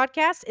whatever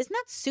podcast? Isn't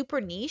that super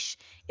niche?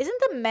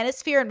 Isn't the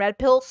Manosphere and Red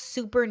Pill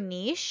super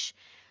niche?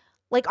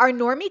 Like, are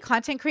normie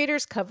content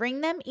creators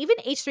covering them? Even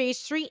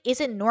H3H3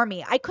 isn't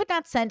normie. I could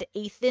not send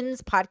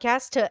Ethan's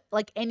podcast to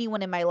like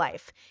anyone in my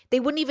life.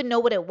 They wouldn't even know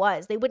what it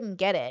was. They wouldn't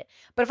get it.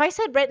 But if I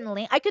said Rhett and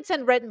Link, I could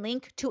send Rhett and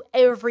Link to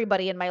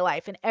everybody in my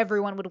life and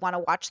everyone would want to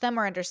watch them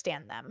or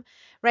understand them,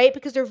 right?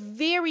 Because they're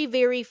very,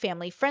 very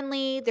family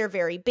friendly. They're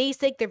very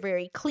basic. They're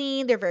very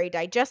clean. They're very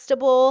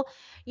digestible.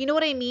 You know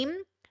what I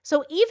mean?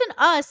 So even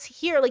us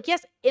here, like,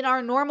 yes, in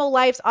our normal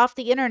lives off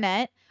the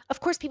internet, of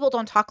course, people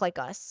don't talk like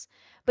us.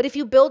 But if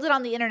you build it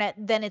on the internet,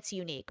 then it's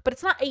unique. But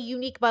it's not a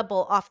unique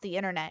bubble off the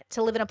internet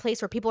to live in a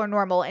place where people are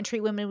normal and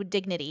treat women with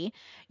dignity.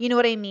 You know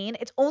what I mean?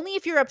 It's only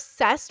if you're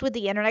obsessed with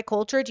the internet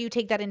culture do you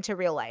take that into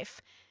real life.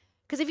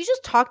 Because if you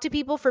just talk to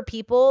people for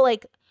people,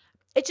 like,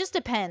 it just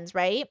depends,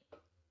 right?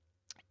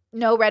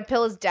 No, Red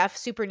Pill is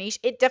super niche.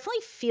 It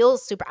definitely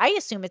feels super. I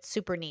assume it's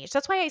super niche.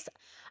 That's why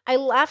I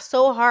laugh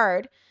so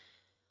hard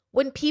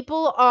when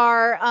people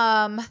are,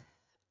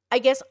 I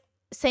guess,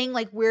 saying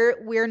like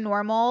we're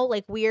normal,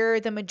 like we're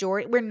the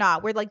majority. We're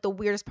not. We're like the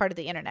weirdest part of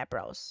the internet,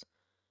 bros.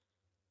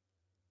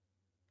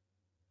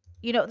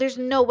 You know, there's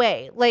no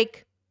way.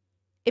 Like,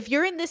 if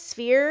you're in this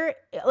sphere,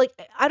 like,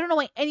 I don't know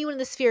why anyone in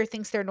this sphere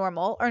thinks they're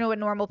normal or know what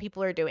normal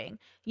people are doing.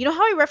 You know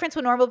how I reference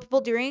what normal people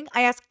are doing?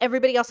 I ask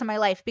everybody else in my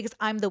life because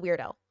I'm the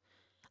weirdo.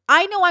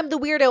 I know I'm the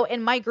weirdo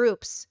in my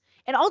groups.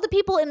 And all the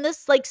people in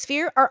this like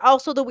sphere are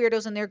also the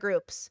weirdos in their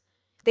groups.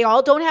 They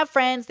all don't have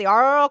friends. They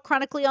are all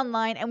chronically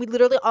online. And we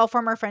literally all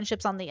form our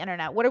friendships on the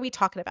internet. What are we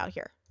talking about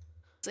here?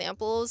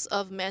 Examples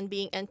of men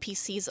being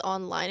NPCs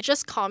online,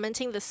 just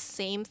commenting the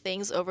same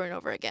things over and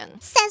over again.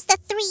 Says the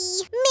 3.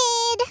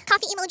 Mid.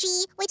 Coffee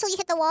emoji. Wait till you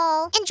hit the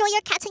wall. Enjoy your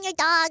cats and your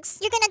dogs.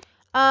 You're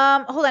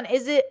gonna... Hold on.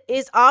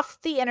 Is off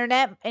the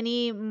internet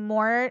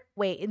anymore?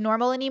 Wait,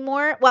 normal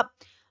anymore? Well,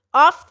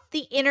 off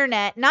the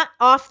internet, not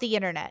off the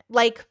internet.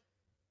 Like,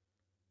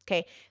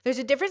 okay, there's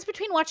a difference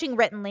between watching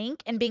Rhett and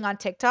Link and being on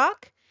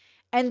TikTok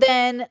and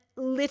then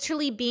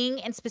literally being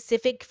in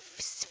specific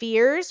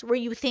spheres where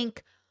you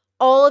think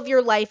all of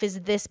your life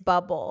is this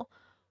bubble,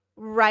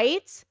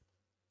 right?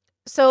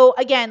 So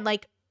again,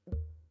 like,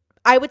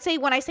 I would say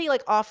when I say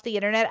like off the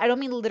internet, I don't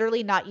mean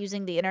literally not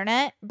using the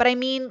internet, but I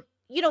mean,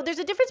 you know, there's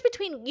a difference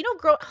between, you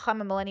know,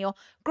 I'm a millennial.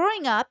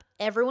 Growing up,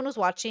 everyone was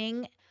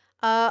watching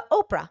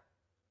Oprah.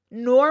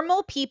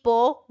 Normal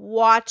people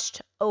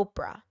watched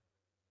Oprah.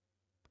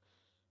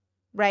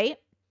 Right?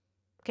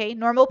 Okay,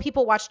 normal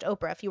people watched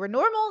Oprah. If you were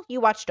normal, you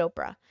watched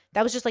Oprah.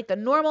 That was just like the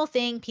normal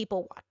thing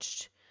people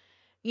watched.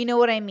 You know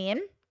what I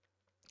mean?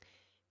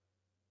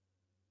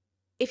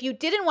 If you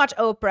didn't watch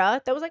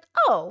Oprah, that was like,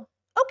 oh,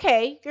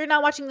 okay, you're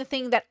not watching the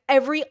thing that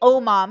every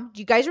OMOM,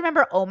 do you guys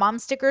remember OMOM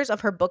stickers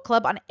of her book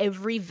club on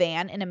every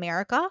van in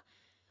America?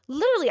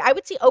 Literally, I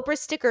would see Oprah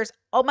stickers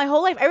all my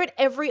whole life. I read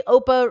every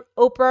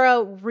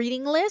Oprah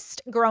reading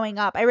list growing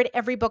up. I read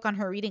every book on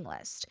her reading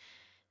list.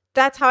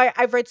 That's how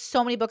I've read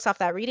so many books off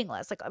that reading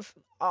list, like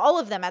all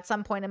of them at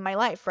some point in my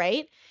life,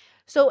 right?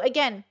 So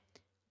again,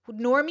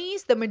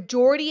 normies, the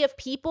majority of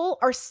people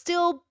are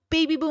still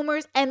baby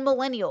boomers and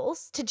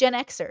millennials to Gen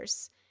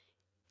Xers.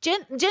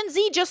 Gen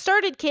Z just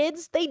started,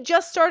 kids. They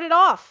just started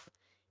off.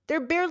 They're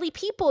barely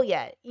people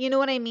yet. You know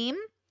what I mean?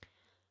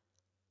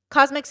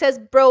 Cosmic says,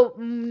 bro,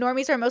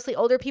 normies are mostly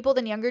older people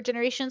than younger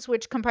generations,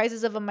 which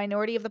comprises of a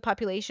minority of the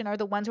population are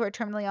the ones who are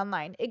terminally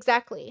online.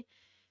 Exactly.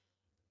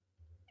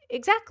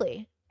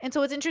 And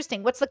so it's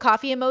interesting. What's the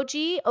coffee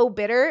emoji? Oh,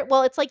 bitter.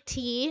 Well, it's like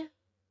tea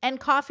and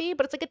coffee,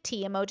 but it's like a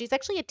tea emoji. It's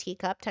actually a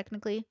teacup,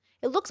 technically.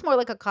 It looks more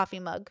like a coffee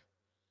mug,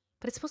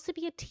 but it's supposed to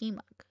be a tea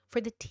mug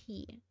for the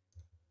tea.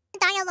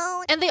 Die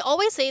alone. And they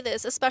always say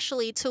this,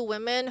 especially to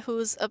women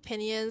whose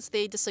opinions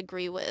they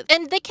disagree with.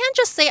 And they can't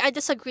just say, I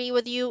disagree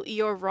with you,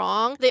 you're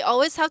wrong. They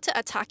always have to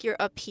attack your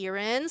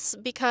appearance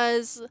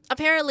because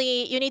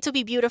apparently you need to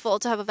be beautiful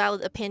to have a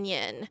valid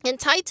opinion. And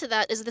tied to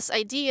that is this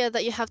idea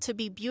that you have to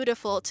be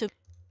beautiful to...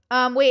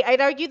 Wait,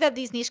 I'd argue that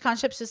these niche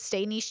concepts should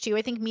stay niche too.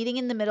 I think meeting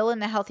in the middle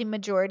and a healthy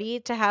majority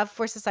to have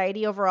for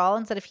society overall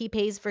instead of he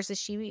pays versus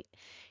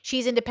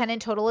she's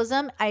independent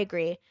totalism. I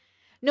agree.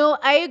 No,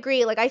 I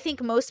agree. Like, I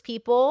think most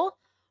people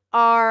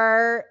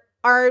are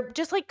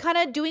just like kind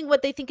of doing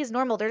what they think is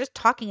normal. They're just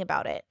talking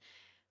about it.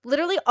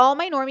 Literally all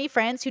my normie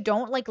friends who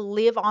don't like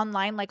live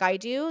online like I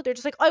do, they're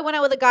just like, oh, I went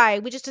out with a guy.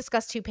 We just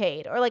discussed who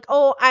paid. Or like,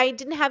 oh, I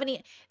didn't have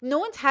any. No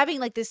one's having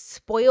like this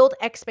spoiled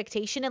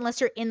expectation unless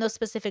you're in those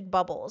specific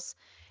bubbles.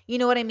 You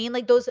know what I mean?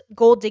 Like those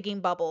gold digging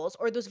bubbles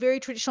or those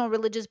very traditional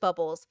religious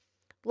bubbles.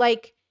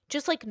 Like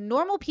just like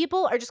normal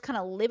people are just kind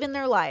of living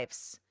their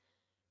lives.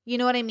 You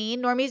know what I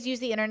mean? Normies use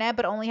the internet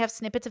but only have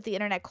snippets of the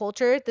internet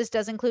culture. This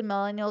does include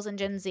millennials and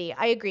Gen Z.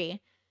 I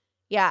agree.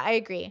 Yeah, I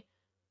agree.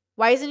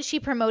 Why isn't she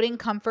promoting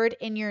comfort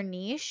in your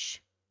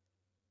niche?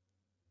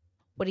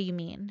 What do you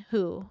mean?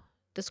 Who?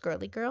 This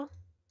girly girl?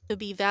 To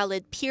be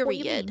valid,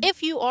 period,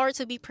 if you are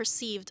to be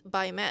perceived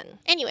by men.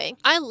 Anyway,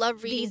 I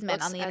love reading These men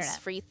books on the as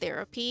internet. free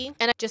therapy,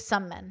 and Just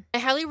some men. I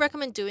highly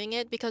recommend doing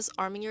it because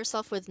arming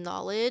yourself with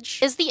knowledge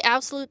is the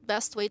absolute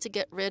best way to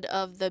get rid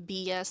of the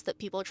BS that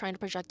people are trying to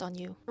project on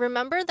you.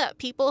 Remember that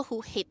people who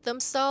hate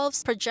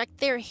themselves project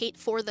their hate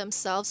for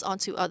themselves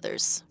onto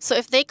others. So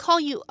if they call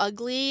you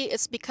ugly,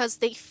 it's because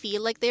they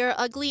feel like they're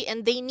ugly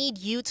and they need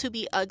you to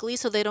be ugly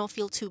so they don't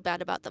feel too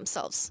bad about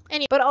themselves.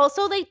 Anyway, But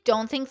also they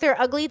don't think they're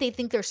ugly. They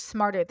think they're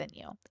smarter than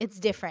you. It's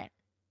different.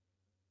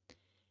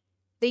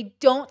 They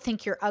don't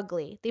think you're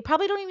ugly. They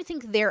probably don't even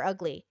think they're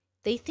ugly.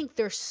 They think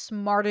they're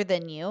smarter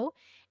than you,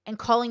 and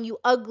calling you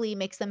ugly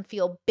makes them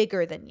feel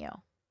bigger than you,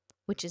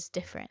 which is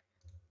different.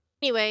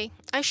 Anyway,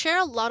 I share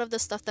a lot of the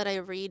stuff that I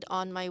read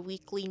on my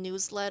weekly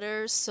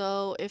newsletter,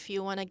 so if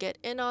you want to get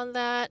in on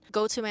that,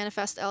 go to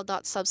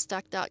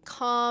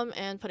manifestl.substack.com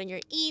and put in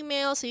your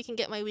email so you can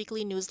get my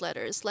weekly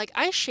newsletters. Like,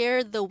 I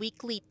share the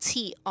weekly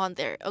tea on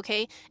there,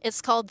 okay?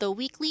 It's called the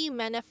Weekly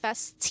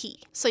Manifest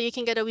Tea, so you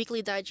can get a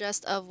weekly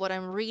digest of what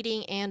I'm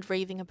reading and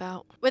raving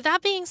about. With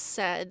that being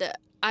said,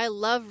 I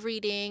love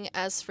reading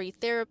as free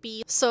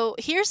therapy. So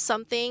here's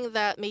something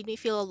that made me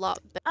feel a lot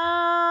better.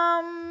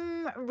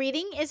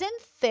 Reading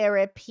isn't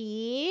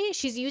therapy.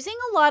 She's using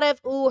a lot of,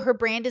 her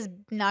brand is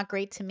not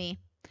great to me.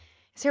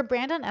 Is her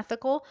brand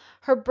unethical?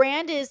 Her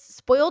brand is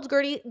Spoiled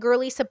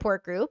Girly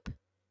Support Group.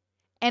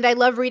 And I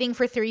love reading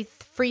for free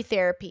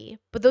therapy.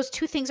 But those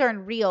two things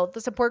aren't real. The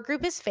support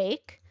group is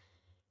fake,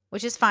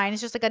 which is fine.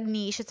 It's just like a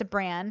niche. It's a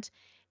brand.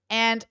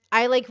 And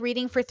I like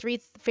reading for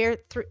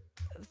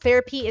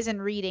therapy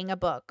isn't reading a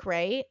book,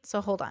 right?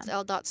 So hold on.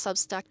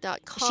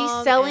 L.substack.com.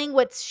 She's selling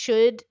what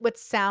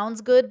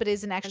sounds good, but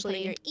isn't actually.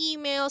 And put in your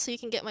email so you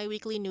can get my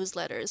weekly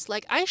newsletters.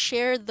 Like, I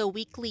share the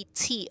weekly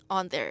tea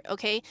on there,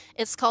 okay?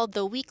 It's called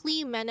the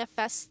Weekly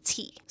Manifest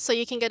Tea. So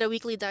you can get a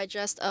weekly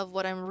digest of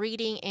what I'm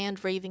reading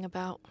and raving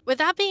about. With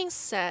that being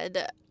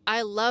said,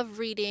 I love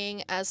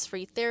reading as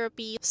free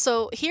therapy.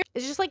 So here,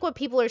 it's just like what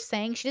people are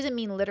saying. She doesn't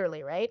mean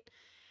literally, right?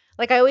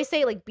 Like I always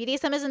say, like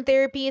BDSM isn't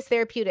therapy, it's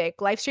therapeutic.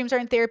 Live streams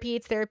aren't therapy,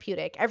 it's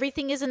therapeutic.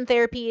 Everything isn't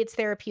therapy, it's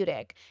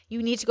therapeutic.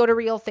 You need to go to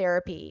real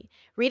therapy.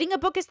 Reading a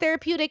book is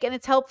therapeutic and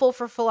it's helpful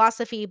for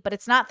philosophy, but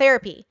it's not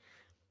therapy.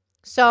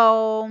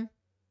 So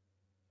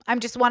I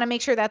just want to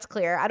make sure that's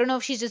clear. I don't know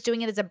if she's just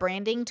doing it as a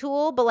branding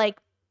tool, but like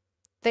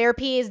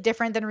therapy is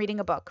different than reading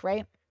a book,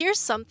 right? Here's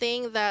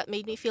something that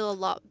made me feel a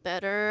lot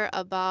better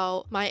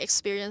about my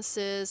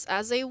experiences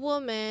as a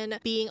woman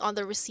being on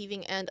the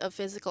receiving end of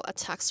physical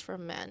attacks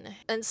from men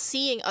and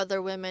seeing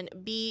other women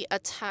be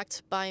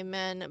attacked by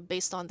men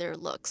based on their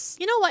looks.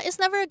 You know what? It's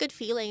never a good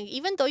feeling.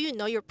 Even though you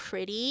know you're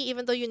pretty,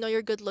 even though you know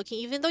you're good looking,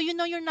 even though you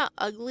know you're not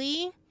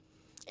ugly,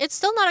 it's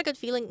still not a good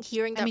feeling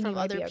hearing that from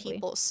other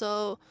people.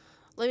 So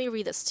let me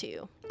read this to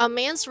you. A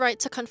man's right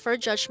to confer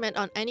judgment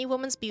on any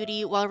woman's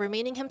beauty while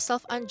remaining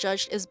himself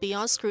unjudged is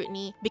beyond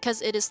scrutiny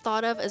because it is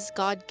thought of as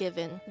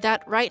God-given.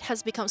 That right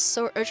has become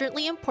so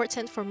urgently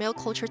important for male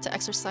culture to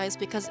exercise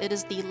because it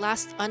is the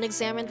last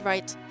unexamined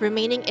right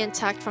remaining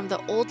intact from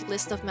the old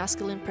list of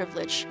masculine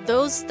privilege.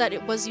 Those that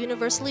it was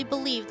universally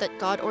believed that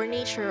God or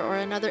nature or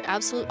another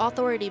absolute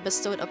authority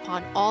bestowed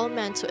upon all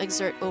men to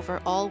exert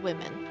over all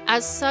women.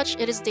 As such,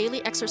 it is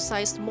daily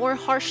exercised more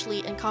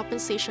harshly in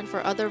compensation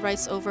for other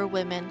rights over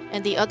women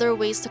and the other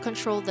ways to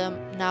control them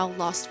now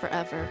lost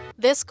forever.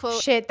 This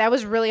quote— Shit, that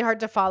was really hard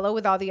to follow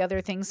with all the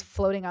other things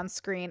floating on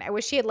screen. I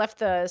wish she had left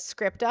the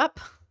script up.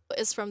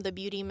 Is from The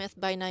Beauty Myth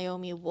by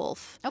Naomi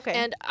Wolf. Okay.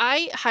 And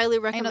I highly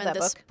recommend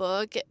this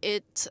book.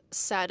 It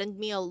saddened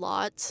me a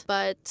lot,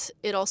 but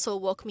it also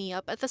woke me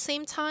up at the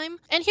same time.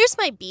 And here's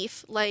my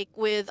beef, like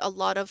with a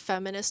lot of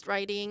feminist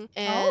writing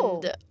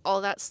and all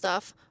that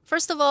stuff.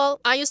 First of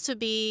all, I used to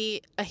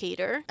be a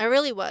hater. I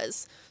really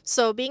was.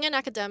 So being an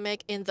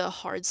academic in the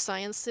hard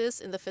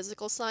sciences, in the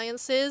physical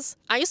sciences,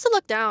 I used to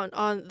look down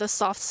on the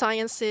soft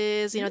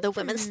sciences, you know, the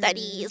women's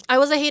studies. I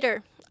was a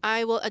hater.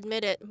 I will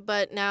admit it,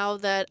 but now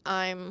that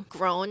I'm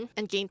grown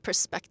and gained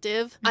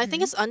perspective, I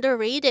think it's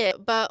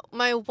underrated. But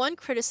my one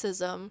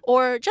criticism,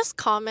 or just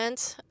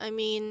comment, I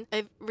mean,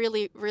 I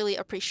really, really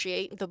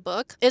appreciate the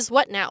book, is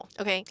what now?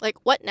 Okay, like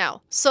what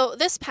now? So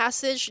this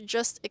passage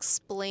just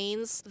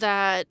explains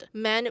that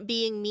men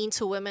being mean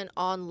to women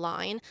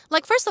online,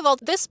 like first of all,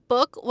 this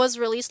book was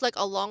released like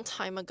a long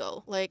time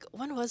ago. Like,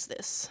 when was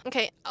this?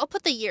 Okay, I'll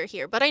put the year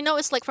here, but I know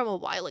it's like from a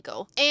while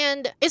ago.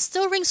 And it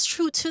still rings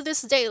true to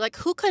this day. Like,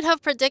 who could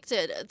have predicted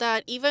predicted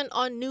that even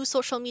on new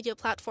social media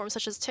platforms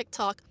such as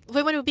TikTok,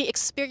 women would be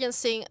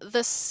experiencing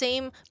the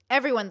same.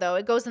 Everyone, though,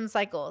 it goes in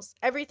cycles.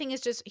 Everything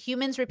is just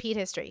humans repeat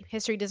history.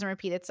 History doesn't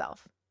repeat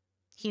itself.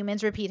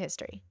 Humans repeat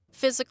history.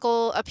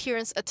 Physical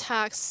appearance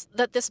attacks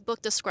that this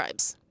book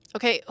describes.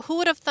 Okay, who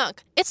would have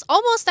thunk? It's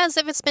almost as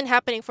if it's been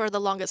happening for the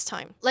longest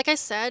time. Like I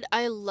said,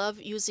 I love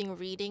using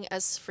reading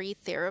as free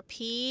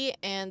therapy,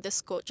 and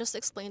this quote just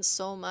explains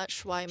so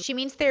much why. She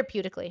means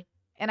therapeutically.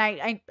 And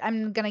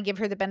I'm going to give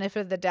her the benefit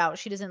of the doubt.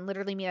 She doesn't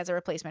literally mean as a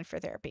replacement for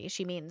therapy.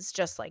 She means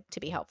just like to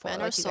be helpful. Men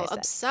like are so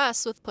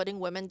obsessed with putting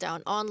women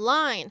down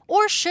online.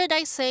 Or should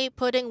I say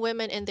putting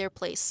women in their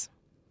place,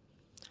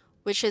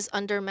 which is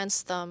under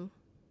men's thumb.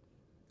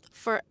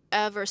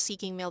 Forever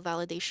seeking male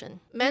validation.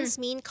 Men's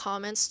mean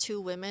comments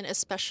to women,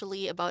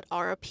 especially about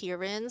our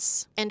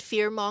appearance, and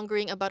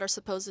fear-mongering about our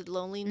supposed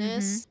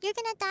loneliness, You're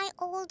gonna die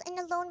old and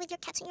alone with your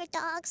cats and your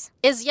dogs.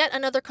 is yet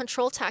another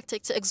control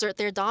tactic to exert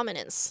their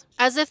dominance,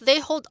 as if they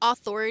hold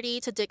authority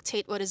to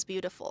dictate what is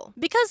beautiful.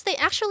 Because they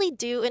actually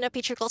do in a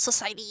patriarchal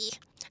society.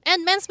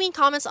 And men's mean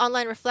comments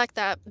online reflect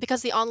that,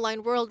 because the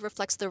online world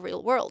reflects the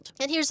real world.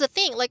 And here's the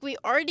thing, like, we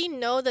already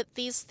know that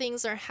these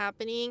things are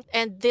happening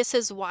and this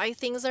is why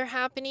things are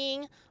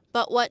happening,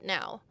 but what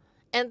now?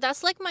 And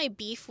that's like my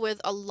beef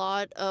with a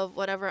lot of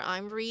whatever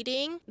I'm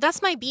reading.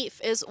 That's my beef,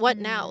 is what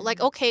now?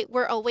 Like, okay,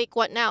 we're awake,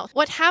 what now?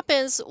 What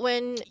happens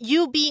when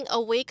you being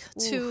awake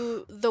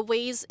to the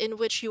ways in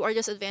which you are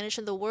disadvantaged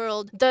in the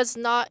world does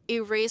not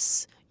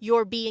erase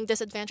your being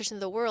disadvantaged in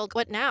the world?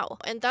 What now?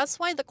 And that's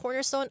why the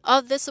cornerstone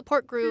of this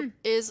support group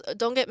is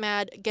don't get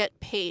mad, get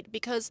paid.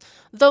 Because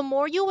the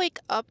more you wake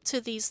up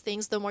to these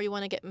things, the more you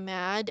want to get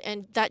mad.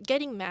 And that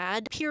getting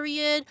mad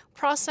period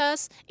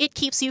process, it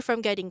keeps you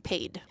from getting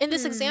paid. In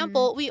this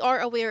example, we are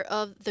aware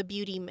of the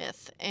beauty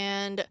myth.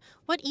 And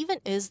what even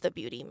is the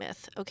beauty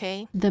myth,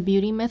 okay? The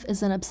beauty myth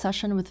is an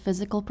obsession with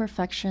physical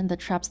perfection that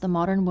traps the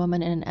modern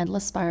woman in an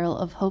endless spiral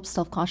of hope,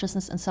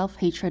 self-consciousness, and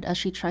self-hatred as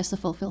she tries to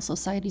fulfill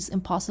society's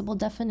impossible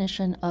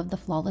definition of the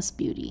flawless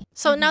beauty.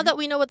 So now that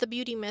we know what the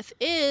beauty myth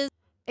is,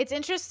 It's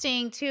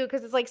interesting too,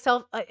 because it's like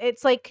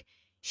it's like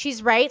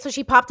she's right. So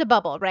she popped a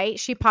bubble, right?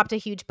 She popped a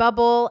huge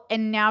bubble,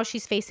 and now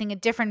she's facing a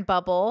different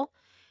bubble,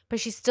 but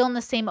she's still in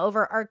the same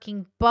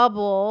overarching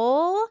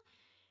bubble.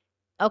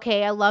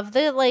 Okay, I love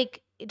the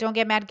like, don't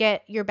get mad,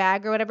 get your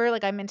bag or whatever.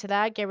 Like, I'm into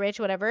that. Get rich,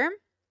 whatever.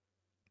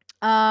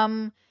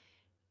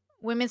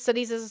 Women's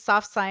studies is a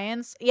soft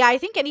science. Yeah, I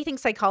think anything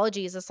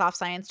psychology is a soft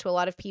science to a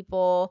lot of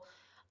people,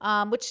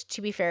 which,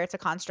 to be fair, it's a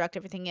construct.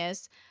 Everything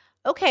is.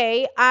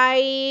 Okay,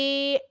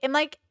 I am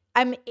like,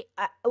 I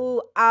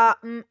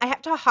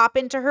have to hop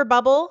into her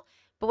bubble.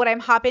 But when I'm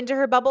hop into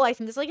her bubble, I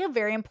think this is like a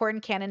very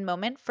important canon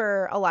moment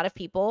for a lot of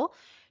people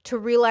to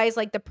realize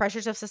like the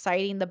pressures of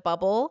society in the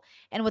bubble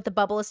and what the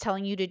bubble is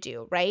telling you to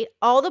do, right?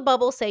 All the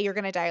bubbles say you're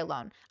going to die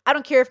alone. I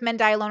don't care if men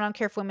die alone. I don't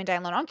care if women die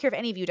alone. I don't care if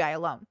any of you die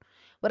alone.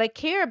 What I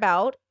care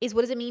about is,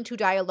 what does it mean to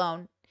die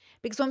alone?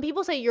 Because when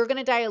people say you're going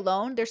to die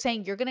alone, they're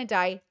saying you're going to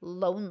die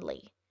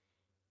lonely.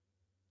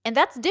 And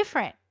that's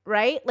different,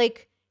 right?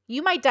 Like,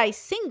 you might die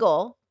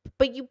single,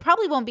 but you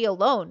probably won't be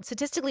alone.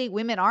 Statistically,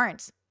 women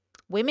aren't.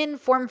 Women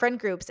form friend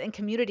groups and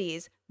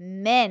communities.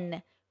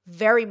 Men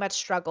very much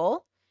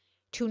struggle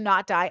to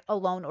not die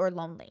alone or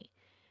lonely.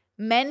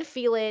 Men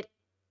feel it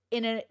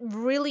in a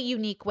really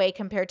unique way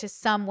compared to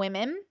some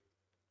women.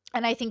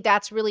 And I think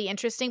that's really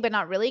interesting, but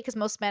not really, because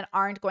most men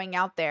aren't going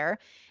out there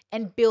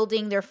and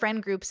building their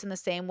friend groups in the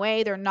same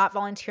way. They're not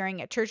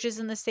volunteering at churches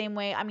in the same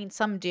way. I mean,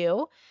 some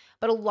do,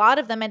 but a lot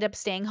of them end up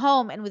staying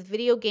home. And with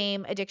video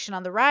game addiction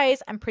on the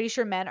rise, I'm pretty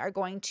sure men are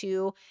going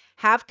to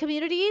have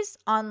communities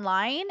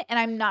online. And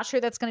I'm not sure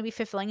that's going to be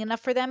fulfilling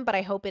enough for them, but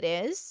I hope it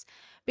is.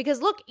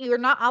 Because look, you're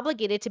not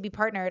obligated to be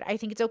partnered. I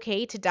think it's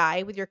okay to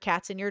die with your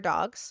cats and your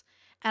dogs.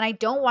 And I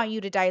don't want you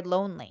to die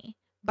lonely.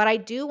 But I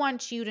do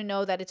want you to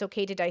know that it's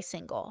okay to die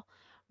single,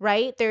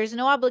 right? There's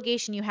no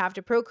obligation you have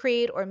to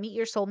procreate or meet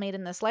your soulmate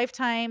in this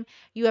lifetime.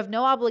 You have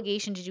no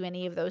obligation to do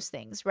any of those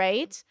things,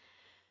 right?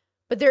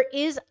 But there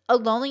is a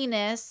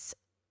loneliness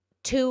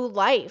to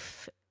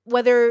life,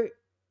 whether,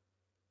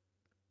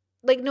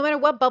 like, no matter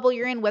what bubble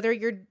you're in, whether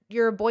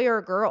you're a boy or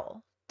a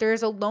girl.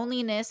 There's a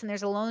loneliness, and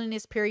there's a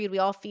loneliness period we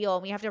all feel.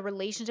 And we have to have a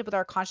relationship with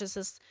our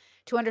consciousness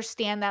to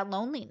understand that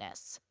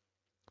loneliness,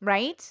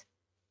 right?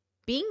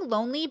 Being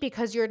lonely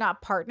because you're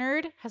not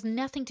partnered has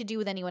nothing to do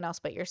with anyone else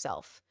but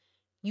yourself.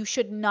 You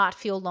should not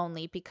feel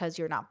lonely because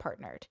you're not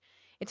partnered.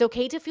 It's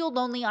okay to feel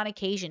lonely on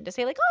occasion, to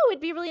say like, oh,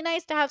 it'd be really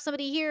nice to have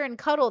somebody here and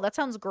cuddle. That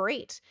sounds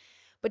great.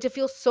 But to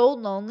feel so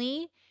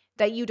lonely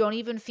that you don't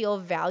even feel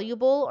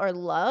valuable or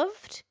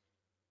loved,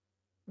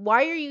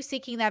 why are you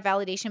seeking that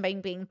validation by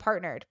being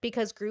partnered?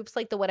 Because groups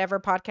like the Whatever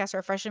Podcast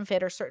or Fresh and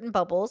Fit or certain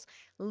bubbles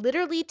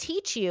literally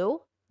teach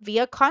you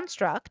via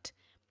construct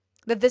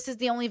that this is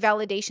the only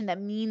validation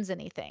that means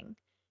anything,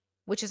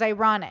 which is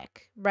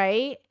ironic,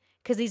 right?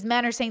 Because these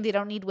men are saying they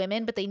don't need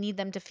women, but they need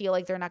them to feel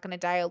like they're not going to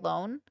die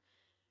alone,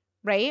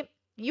 right?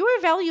 You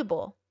are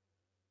valuable.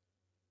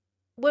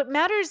 What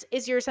matters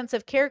is your sense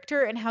of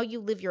character and how you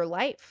live your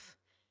life.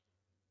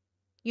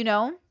 You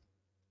know?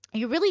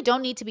 You really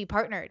don't need to be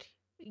partnered.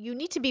 You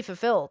need to be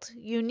fulfilled.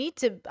 You need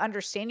to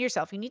understand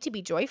yourself. You need to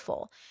be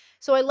joyful.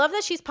 So I love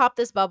that she's popped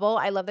this bubble.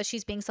 I love that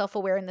she's being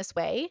self-aware in this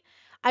way.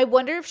 I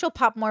wonder if she'll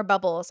pop more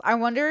bubbles. I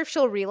wonder if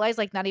she'll realize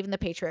like not even the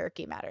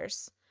patriarchy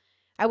matters.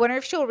 I wonder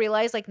if she'll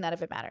realize like none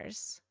of it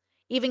matters.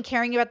 Even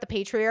caring about the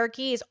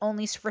patriarchy is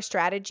only for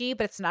strategy,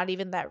 but it's not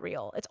even that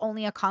real. It's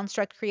only a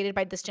construct created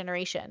by this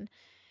generation.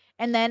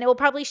 And then it will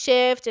probably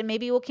shift and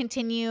maybe it will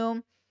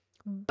continue.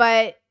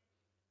 But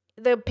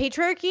the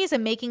patriarchy is a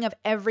making of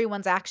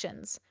everyone's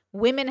actions.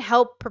 Women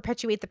help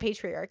perpetuate the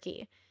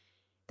patriarchy.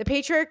 The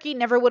patriarchy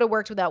never would have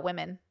worked without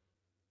women.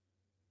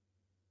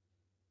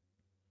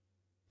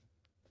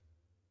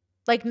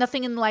 Like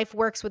nothing in life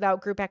works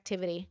without group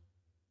activity.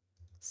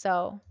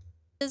 So,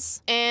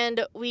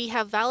 and we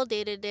have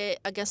validated it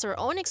against our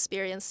own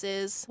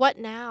experiences. What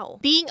now?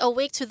 Being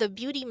awake to the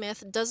beauty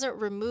myth doesn't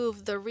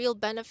remove the real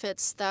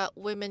benefits that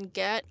women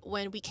get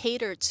when we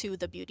cater to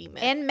the beauty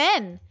myth. And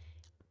men.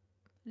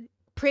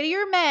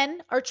 Prettier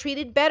men are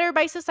treated better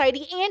by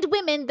society and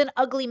women than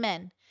ugly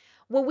men.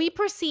 What we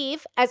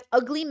perceive as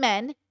ugly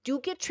men do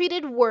get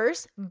treated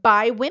worse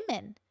by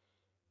women.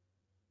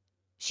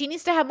 She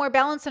needs to have more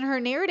balance in her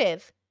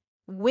narrative.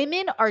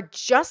 Women are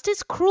just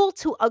as cruel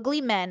to ugly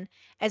men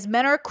as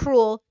men are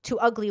cruel to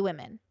ugly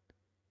women.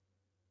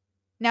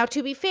 Now,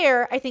 to be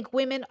fair, I think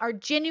women are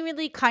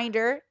genuinely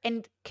kinder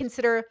and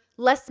consider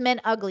less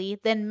men ugly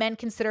than men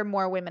consider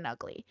more women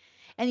ugly.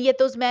 And yet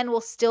those men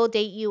will still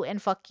date you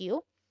and fuck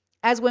you,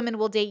 as women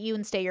will date you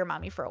and stay your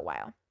mommy for a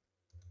while.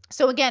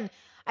 So again,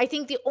 I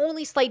think the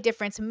only slight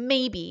difference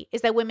maybe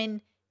is that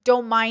women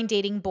don't mind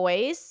dating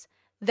boys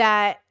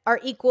that are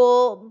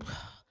equal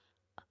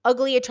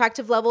ugly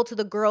attractive level to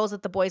the girls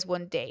that the boys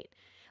wouldn't date.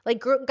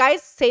 Like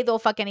guys say they'll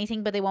fuck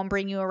anything, but they won't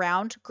bring you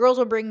around. Girls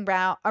will bring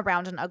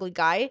around an ugly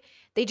guy.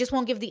 They just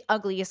won't give the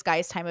ugliest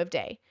guys time of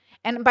day.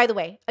 And by the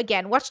way,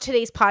 again, watch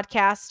today's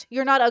podcast.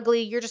 You're not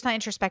ugly. You're just not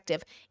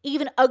introspective.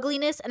 Even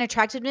ugliness and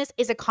attractiveness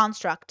is a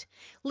construct.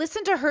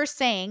 Listen to her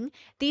saying,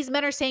 these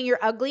men are saying you're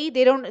ugly.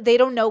 They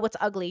don't know what's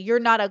ugly. You're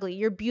not ugly.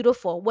 You're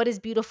beautiful. What is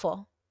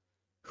beautiful?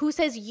 Who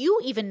says you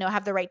even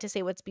have the right to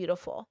say what's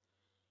beautiful?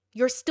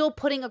 You're still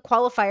putting a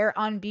qualifier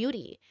on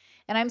beauty.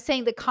 And I'm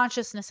saying the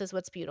consciousness is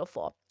what's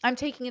beautiful. I'm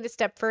taking it a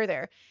step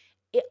further.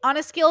 On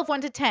a scale of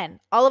 1 to 10,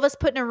 all of us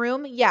put in a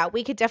room, yeah,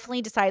 we could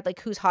definitely decide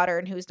like who's hotter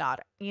and who's not.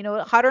 You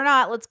know, hot or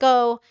not, let's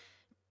go.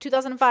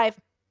 2005.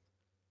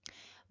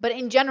 But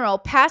in general,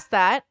 past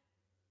that,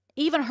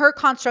 even her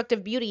construct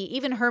of beauty,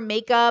 even her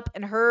makeup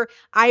and her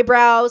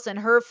eyebrows and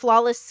her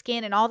flawless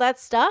skin and all that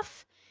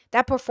stuff,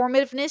 that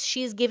performativeness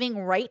she's giving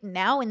right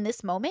now in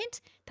this moment,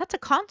 that's a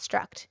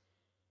construct.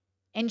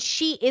 And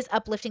she is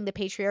uplifting the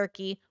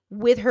patriarchy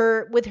with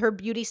her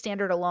beauty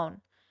standard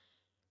alone,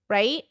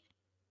 right?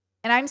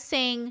 And I'm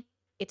saying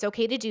it's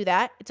okay to do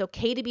that. It's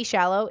okay to be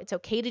shallow. It's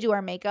okay to do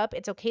our makeup.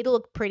 It's okay to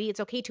look pretty.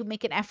 It's okay to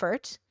make an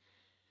effort.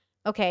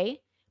 Okay?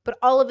 But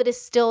all of it is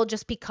still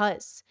just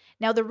because.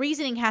 Now the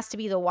reasoning has to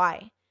be the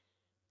why.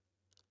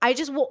 I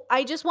just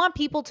want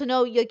people to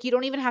know, like, you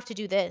don't even have to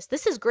do this.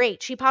 This is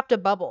great. She popped a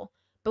bubble.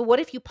 But what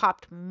if you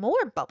popped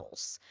more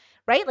bubbles?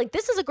 Right? Like,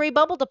 this is a great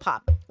bubble to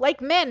pop. Like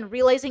men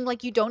realizing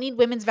like you don't need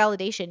women's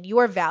validation. You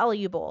are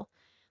valuable.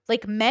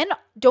 Like, men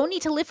don't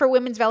need to live for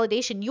women's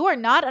validation. You are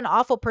not an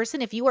awful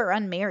person if you are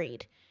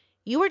unmarried.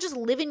 You are just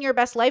living your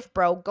best life,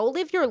 bro. Go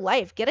live your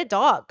life. Get a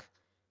dog.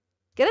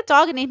 Get a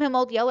dog and name him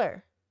Old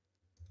Yeller.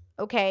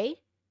 Okay?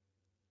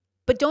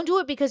 But don't do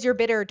it because you're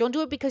bitter. Don't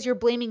do it because you're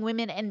blaming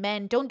women and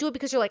men. Don't do it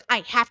because you're like,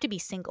 I have to be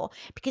single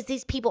because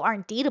these people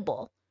aren't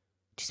dateable.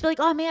 Just be like,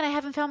 oh man, I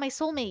haven't found my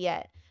soulmate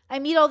yet. I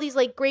meet all these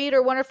like great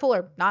or wonderful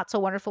or not so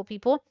wonderful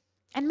people.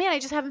 And man, I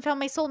just haven't found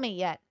my soulmate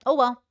yet. Oh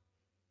well.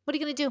 What are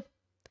you going to do?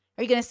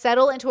 Are you going to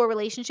settle into a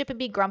relationship and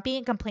be grumpy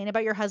and complain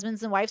about your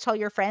husbands and wives to all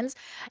your friends?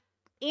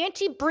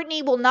 Auntie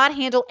Brittany will not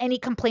handle any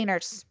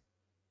complainers.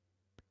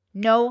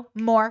 No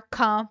more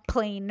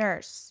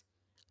complainers.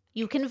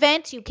 You can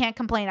vent. You can't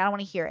complain. I don't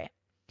want to hear it.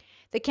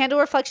 The candle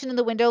reflection in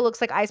the window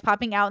looks like eyes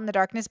popping out in the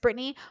darkness,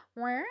 Brittany.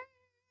 I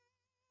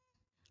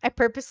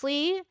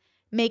purposely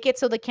make it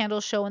so the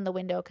candles show in the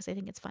window because I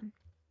think it's fun.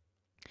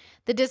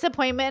 The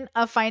disappointment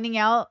of finding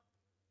out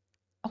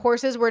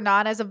horses were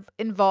not as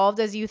involved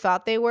as you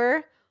thought they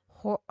were.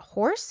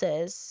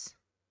 Horses.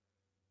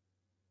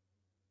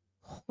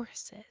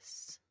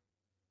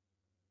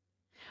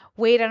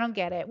 Wait, I don't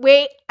get it.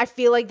 Wait, I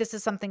feel like this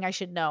is something I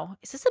should know.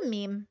 Is this a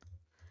meme?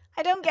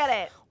 I don't get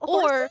it.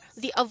 Or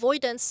the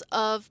avoidance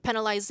of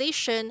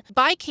penalization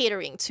by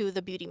catering to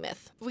the beauty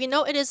myth. We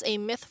know it is a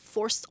myth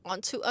forced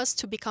onto us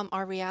to become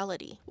our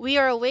reality. We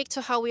are awake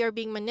to how we are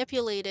being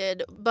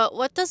manipulated, but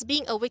what does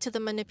being awake to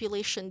the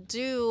manipulation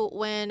do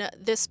when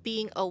this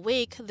being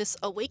awake, this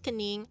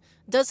awakening,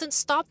 doesn't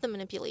stop the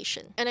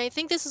manipulation? And I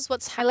think this is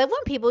what's I love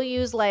when people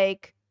use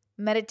like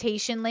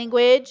meditation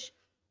language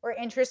or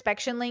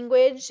introspection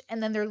language,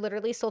 and then they're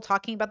literally still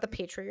talking about the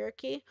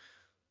patriarchy.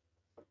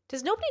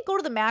 Does nobody go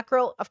to the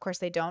macro? Of course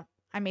they don't.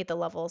 I made the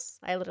levels.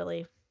 I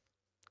literally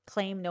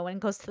claim no one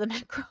goes to the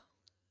macro.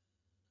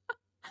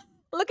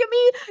 Look at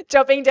me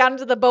jumping down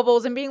into the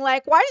bubbles and being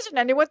like, why doesn't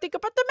anyone think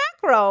about the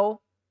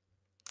macro?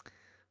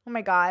 Oh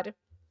my God.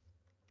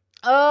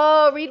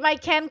 Oh, read my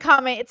Ken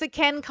comment. It's a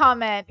Ken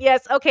comment.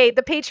 Yes. Okay.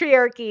 The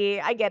patriarchy.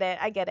 I get it.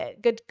 I get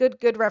it.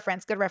 Good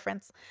reference. Good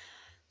reference.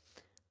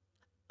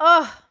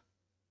 Oh,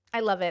 I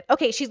love it.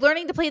 Okay. She's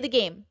learning to play the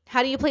game.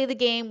 How do you play the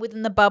game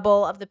within the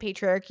bubble of the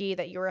patriarchy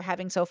that you were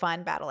having so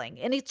fun battling?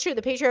 And it's true.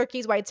 The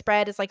patriarchy is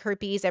widespread. It's like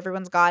herpes.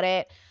 Everyone's got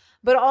it.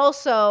 But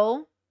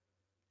also,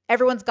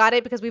 everyone's got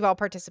it because we've all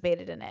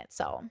participated in it.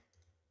 So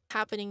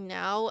happening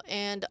now,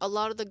 and a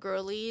lot of the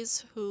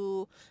girlies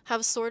who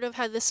have sort of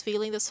had this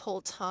feeling this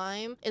whole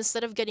time,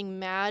 instead of getting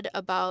mad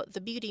about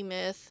the beauty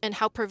myth and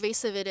how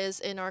pervasive it is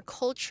in our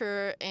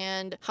culture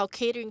and how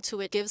catering to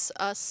it gives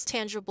us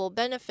tangible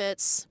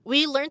benefits,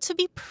 we learn to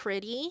be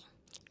pretty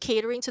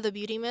catering to the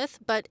beauty myth,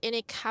 but in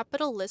a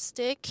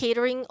capitalistic,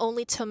 catering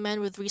only to men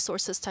with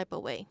resources type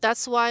of way.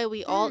 That's why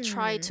we all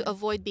try to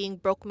avoid being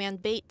broke man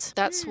bait.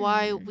 That's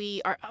why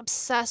we are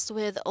obsessed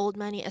with old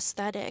money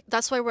aesthetic.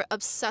 That's why we're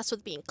obsessed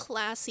with being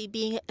classy,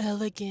 being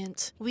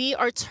elegant. We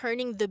are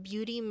turning the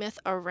beauty myth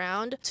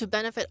around to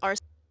benefit our.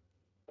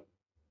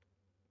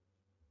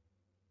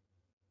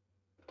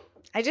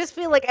 I just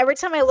feel like every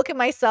time I look at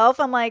myself,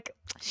 I'm like,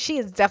 she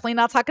is definitely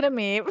not talking to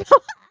me.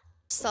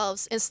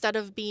 Selves instead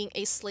of being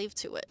a slave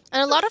to it.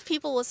 And a lot of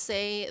people will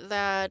say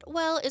that,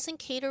 well, isn't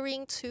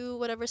catering to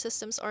whatever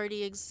systems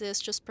already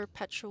exist just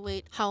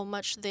perpetuate how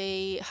much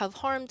they have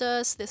harmed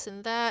us, this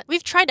and that?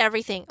 We've tried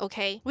everything,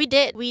 okay? We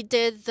did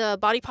the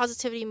body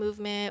positivity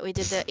movement, we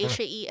did the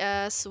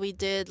HAES, we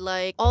did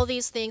like all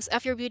these things,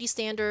 F your beauty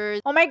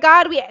standards. Oh my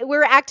God, we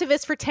were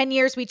activists for 10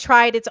 years. We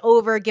tried, it's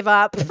over, give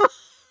up.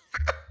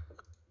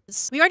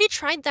 We already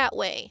tried that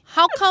way.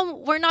 How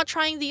come we're not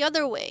trying the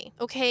other way?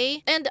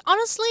 Okay. And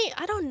honestly,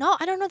 I don't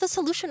know the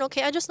solution.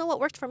 Okay. I just know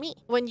what worked for me.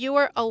 When you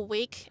are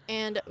awake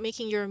and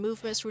making your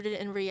movements rooted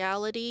in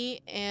reality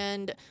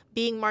and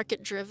being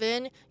market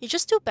driven, you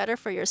just do better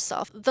for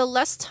yourself. The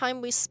less time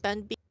we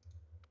spend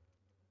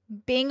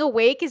being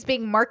awake is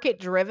being market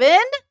driven?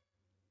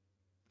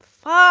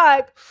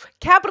 Fuck.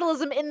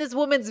 Capitalism in this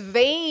woman's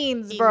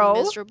veins, bro.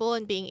 Being miserable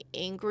and being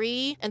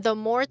angry. And the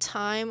more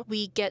time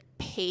we get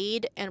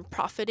paid and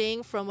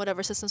profiting from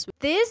whatever systems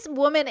this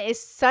woman is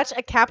such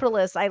a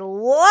capitalist. I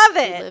love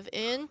it. We live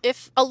in.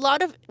 If a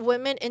lot of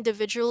women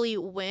individually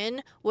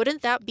win,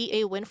 wouldn't that be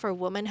a win for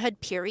womanhood,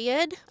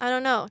 period? I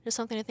don't know. Just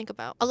something to think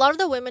about. A lot of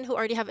the women who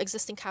already have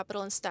existing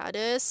capital and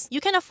status,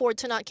 you can afford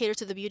to not cater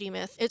to the beauty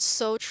myth. It's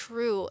so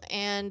true.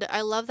 And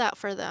I love that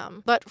for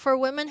them. But for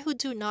women who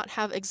do not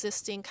have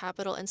existing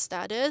capital and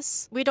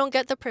status, we don't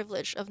get the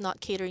privilege of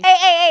not catering.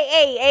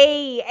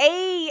 Hey.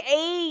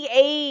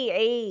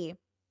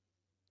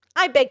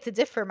 I beg to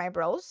differ, my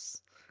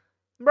bros.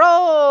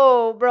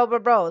 Bros.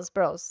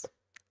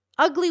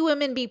 Ugly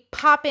women be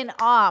popping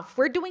off.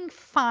 We're doing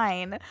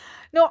fine.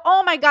 No,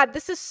 oh my God,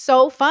 this is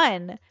so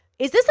fun.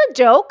 Is this a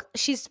joke?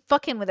 She's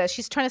fucking with us.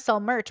 She's trying to sell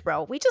merch,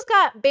 bro. We just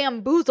got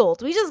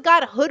bamboozled. We just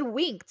got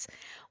hoodwinked.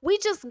 We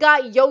just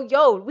got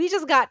yo-yoed. We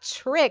just got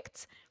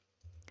tricked.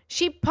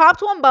 She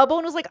popped one bubble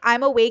and was like,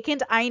 I'm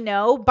awakened. I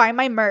know. Buy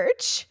my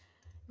merch.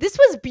 This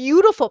was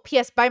beautiful.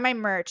 P.S. Buy my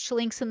merch.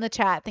 Links in the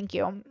chat. Thank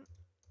you.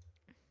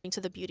 To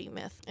the beauty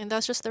myth, and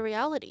that's just the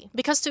reality,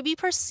 because to be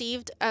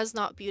perceived as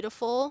not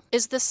beautiful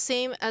is the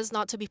same as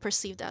not to be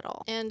perceived at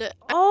all. And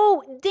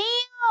oh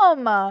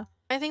damn,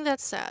 I think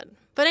that's sad.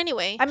 But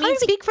anyway, I mean,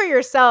 speak for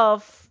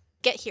yourself.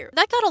 Get here.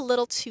 That got a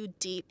little too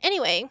deep.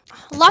 Anyway,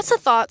 lots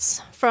of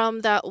thoughts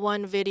from that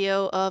one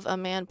video of a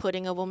man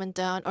putting a woman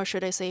down, or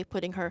should I say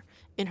putting her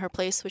in her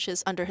place, which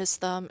is under his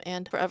thumb,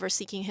 and forever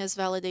seeking his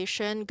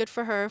validation. Good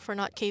for her for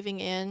not caving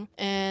in.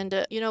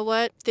 And you know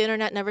what? The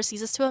internet never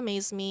ceases to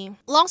amaze me.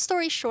 Long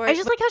story short, I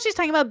just like how she's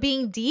talking about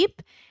being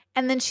deep,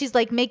 and then she's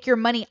like, make your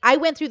money. I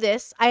went through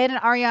this. I had an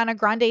Ariana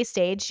Grande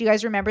stage. You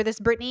guys remember this?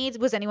 Brittany,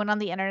 was anyone on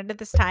the internet at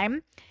this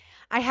time?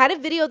 I had a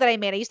video that I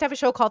made. I used to have a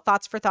show called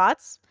Thoughts for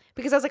Thoughts,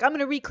 because I was like, I'm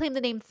going to reclaim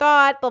the name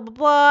Thought, blah, blah,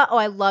 blah. Oh,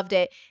 I loved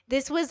it.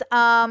 This was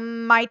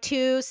my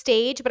 2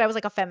 stage, but I was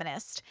like a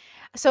feminist.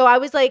 So I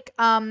was like,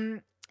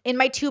 in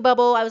my 2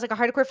 bubble, I was like a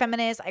hardcore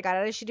feminist. I got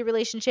out of a shitty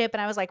relationship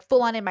and I was like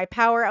full on in my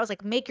power. I was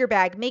like, make your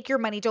bag, make your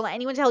money. Don't let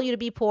anyone tell you to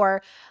be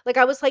poor. Like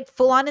I was like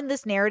full on in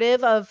this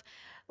narrative of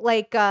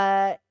like,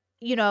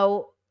 you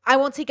know, I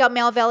won't take out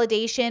male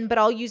validation, but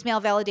I'll use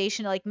male validation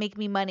to like make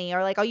me money,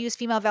 or like I'll use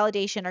female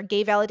validation or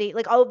gay validate.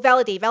 Like I'll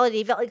validate.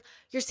 Like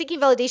you're seeking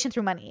validation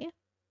through money.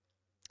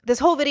 This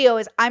whole video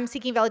is I'm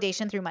seeking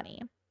validation through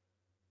money.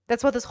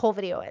 That's what this whole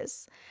video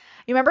is.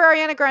 You remember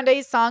Ariana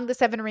Grande's song, the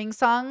 7 Rings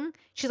song?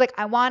 She's like,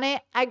 I want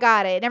it, I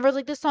got it. And everyone's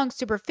like, this song's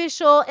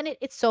superficial. And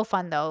it's so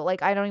fun though.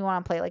 Like, I don't even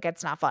want to play. Like,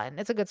 it's not fun.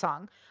 It's a good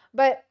song.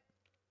 But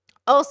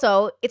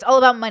also, it's all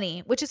about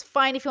money, which is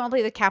fine if you want to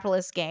play the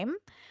capitalist game.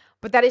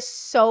 But that is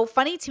so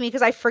funny to me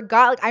because I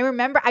forgot. Like,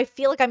 I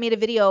feel like I made a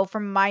video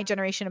from my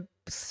generation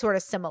sort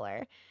of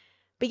similar.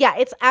 But yeah,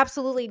 it's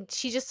absolutely,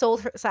 she just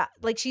sold her,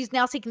 like she's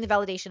now seeking the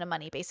validation of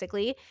money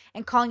basically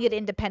and calling it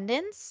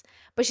independence,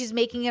 but she's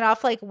making it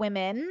off like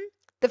women.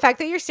 The fact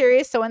that you're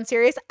serious, so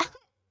unserious.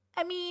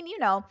 I mean, you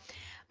know,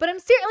 but I'm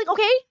serious. Like,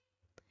 okay,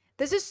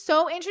 this is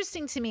so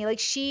interesting to me. Like,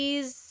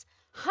 she's,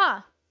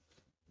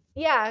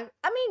 yeah.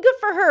 I mean, good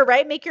for her,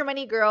 right? Make your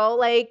money, girl.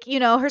 Like, you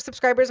know, her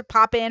subscribers are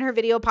popping, her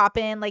video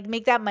popping, like,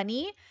 make that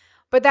money.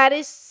 But that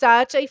is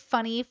such a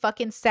funny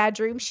fucking sad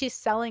dream she's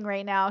selling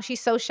right now.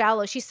 She's so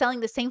shallow. She's selling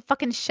the same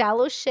fucking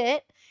shallow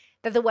shit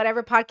that the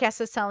Whatever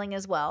podcast is selling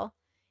as well.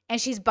 And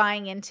she's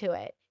buying into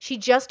it. She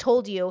just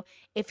told you,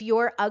 if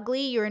you're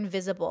ugly, you're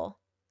invisible.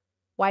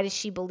 Why does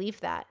she believe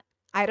that?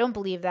 I don't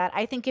believe that.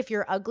 I think if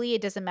you're ugly,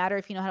 it doesn't matter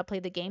if you know how to play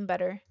the game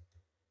better.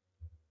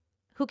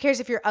 Who cares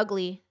if you're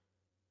ugly?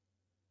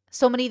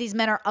 So many of these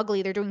men are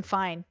ugly. They're doing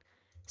fine.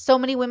 So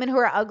many women who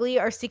are ugly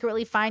are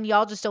secretly fine.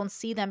 Y'all just don't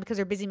see them because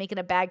they're busy making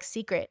a bag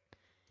secret.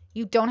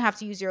 You don't have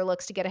to use your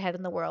looks to get ahead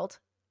in the world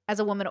as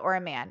a woman or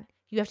a man.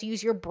 You have to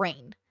use your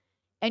brain.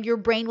 And your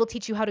brain will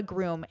teach you how to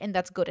groom, and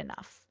that's good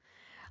enough.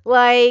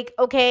 Like,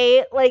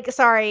 okay, like,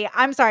 sorry.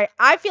 I'm sorry.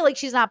 I feel like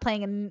she's not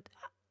playing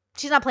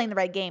the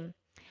right game.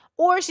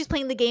 Or she's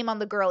playing the game on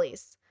the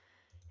girlies.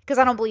 Because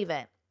I don't believe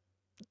it.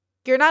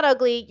 You're not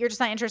ugly. You're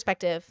just not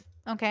introspective.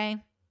 Okay?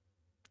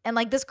 And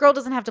like, this girl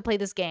doesn't have to play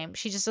this game.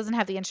 She just doesn't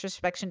have the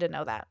introspection to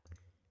know that.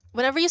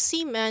 Whenever you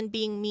see men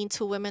being mean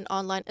to women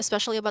online,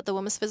 especially about the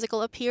woman's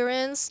physical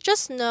appearance,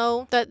 just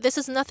know that this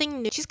is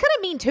nothing new. She's kind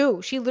of mean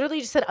too. She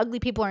literally just said ugly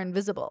people are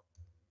invisible.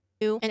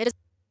 And it is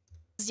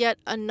yet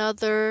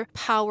another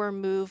power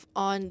move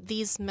on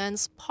these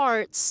men's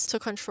parts to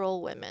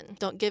control women.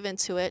 Don't give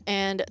into it.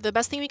 And the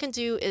best thing we can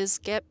do is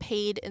get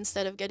paid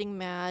instead of getting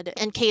mad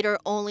and cater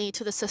only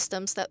to the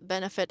systems that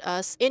benefit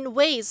us in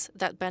ways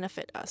that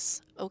benefit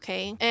us.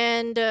 Okay?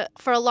 And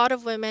for a lot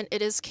of women,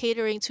 it is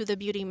catering to the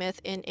beauty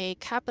myth in a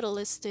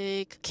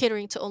capitalistic,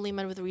 catering to only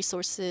men with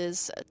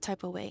resources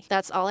type of way.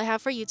 That's all I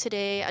have for you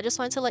today. I just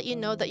wanted to let you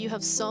know that you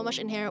have so much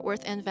inherent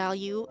worth and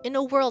value in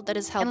a world that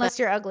is held unless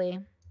you're ugly.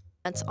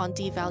 On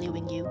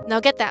devaluing you.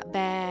 Now get that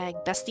bag,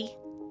 bestie.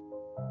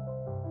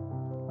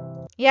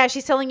 Yeah,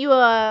 she's selling you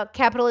a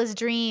capitalist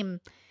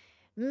dream.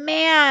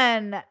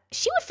 Man,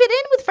 she would fit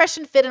in with Fresh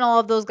and Fit and all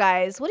of those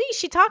guys. What is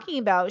she talking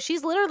about?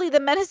 She's literally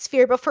the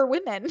manosphere, but for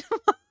women.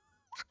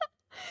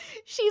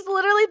 She's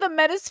literally the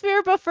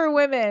manosphere, but for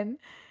women.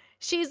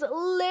 She's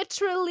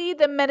literally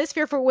the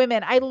manosphere for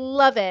women. I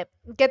love it.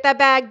 Get that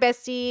bag,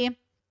 bestie.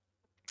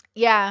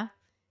 Yeah,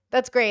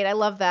 that's great. I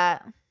love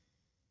that.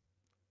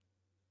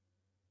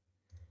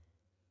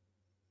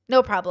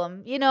 No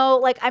problem. You know,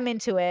 like, I'm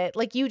into it.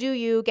 Like, you do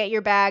you, get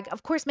your bag.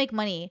 Of course, make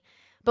money.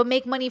 But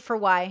make money for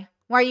why?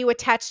 Why are you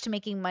attached to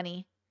making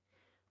money?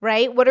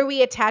 Right? What are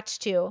we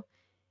attached to?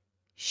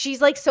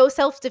 She's like so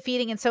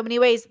self-defeating in so many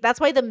ways.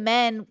 That's why the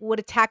men would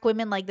attack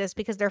women like this,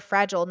 because they're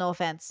fragile. No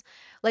offense.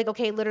 Like,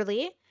 okay,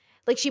 literally.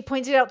 Like, she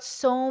pointed out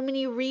so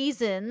many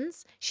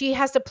reasons she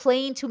has to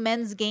play into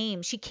men's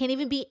game. She can't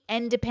even be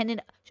independent.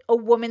 A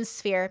woman's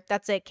sphere.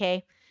 That's it,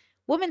 Kay.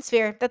 Woman's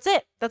sphere. That's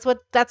it. That's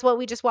what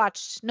we just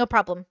watched. No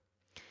problem.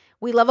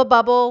 We love a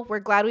bubble. We're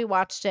glad we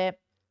watched it.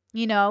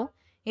 You know,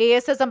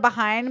 Yaya says I'm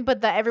behind, but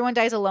the everyone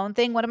dies alone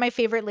thing. One of my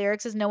favorite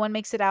lyrics is no one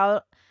makes it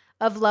out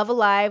of love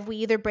alive. We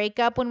either break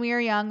up when we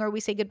are young or we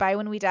say goodbye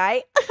when we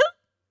die.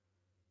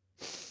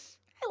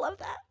 I love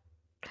that.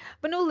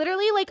 But no,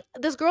 literally, like,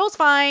 this girl's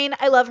fine.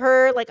 I love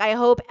her. Like, I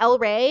hope El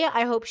Rey,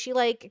 I hope she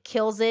like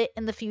kills it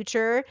in the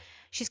future.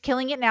 She's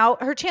killing it now.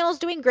 Her channel's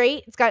doing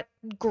great. It's got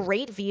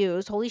great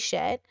views. Holy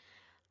shit.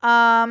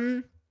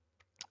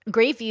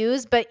 Great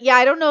views, but yeah,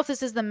 I don't know if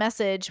this is the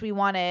message we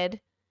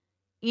wanted.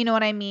 You know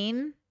what I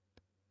mean?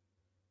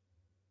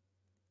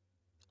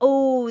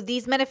 Oh,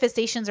 these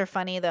manifestations are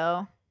funny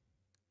though.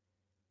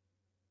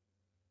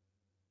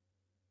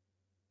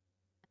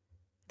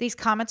 These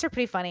comments are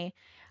pretty funny.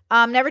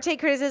 Never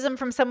take criticism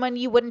from someone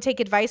you wouldn't take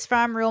advice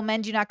from. Real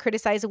men do not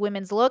criticize a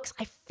women's looks.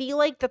 I feel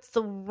like that's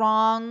the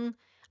wrong...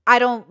 I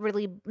don't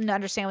really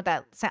understand what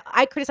that sounds.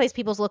 I criticize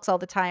people's looks all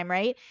the time,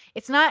 right?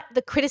 It's not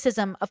the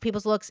criticism of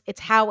people's looks.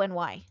 It's how and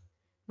why,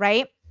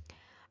 right?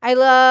 I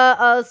love,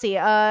 let's see.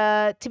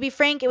 To be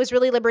frank, it was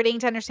really liberating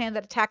to understand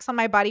that attacks on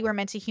my body were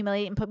meant to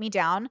humiliate and put me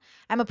down.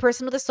 I'm a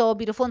person with a soul,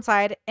 beautiful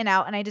inside and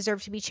out, and I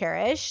deserve to be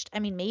cherished. I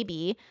mean,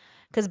 maybe.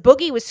 Because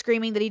Boogie was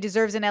screaming that he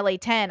deserves an LA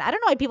 10. I don't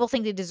know why people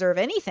think they deserve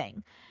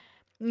anything.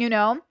 You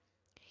know?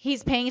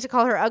 He's paying to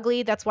call her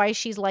ugly. That's why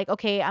she's like,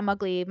 okay, I'm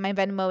ugly. My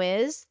Venmo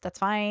is. That's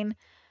fine.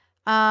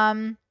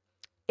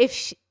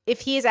 If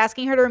he is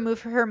asking her to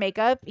remove her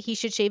makeup, he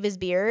should shave his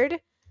beard.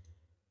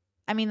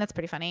 I mean, that's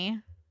pretty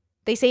funny.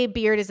 They say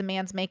beard is a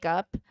man's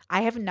makeup.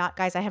 I have not,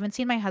 guys. I haven't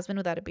seen my husband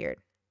without a beard.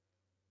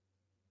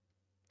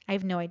 I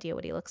have no idea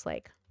what he looks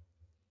like.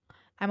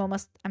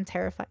 I'm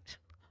terrified.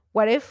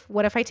 What if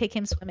I take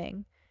him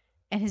swimming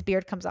and his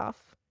beard comes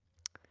off?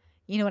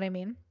 You know what I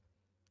mean?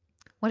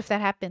 What if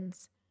that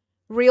happens?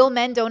 Real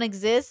men don't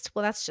exist.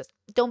 Well, that's just,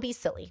 don't be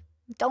silly.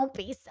 Don't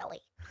be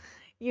silly.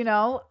 You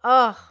know?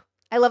 Ugh.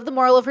 I love the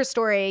moral of her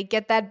story.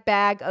 Get that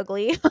bag,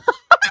 ugly.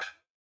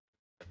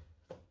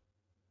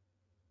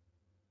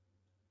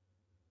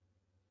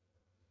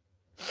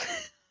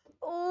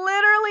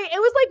 Literally it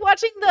was like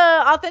watching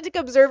the Authentic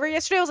Observer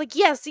yesterday. I was like,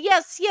 yes,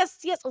 yes, yes,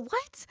 yes.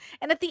 What?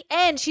 And at the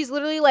end, she's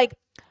literally like,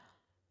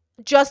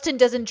 Justin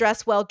doesn't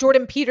dress well.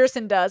 Jordan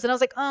Peterson does. And I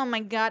was like, oh my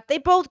God. They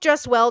both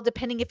dress well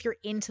depending if you're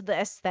into the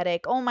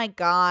aesthetic. Oh my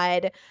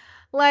God.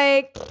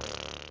 Like,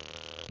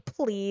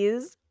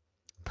 please.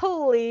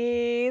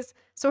 Please.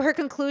 So her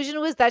conclusion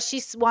was that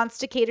she wants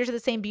to cater to the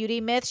same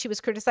beauty myth she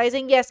was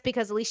criticizing. Yes,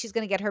 because at least she's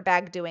going to get her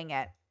bag doing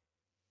it.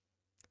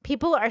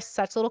 People are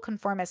such little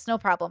conformists. No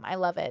problem. I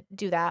love it.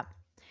 Do that.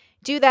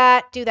 Do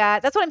that. Do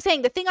that. That's what I'm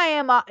saying. The thing I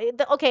am,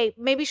 okay,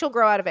 maybe she'll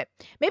grow out of it.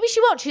 Maybe she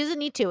won't. She doesn't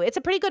need to. It's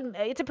a pretty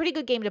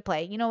good game to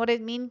play. You know what I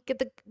mean?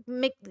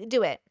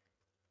 Do it.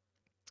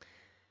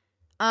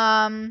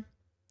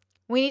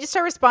 We need to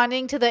start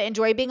responding to the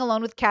enjoy being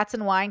alone with cats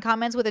and wine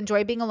comments with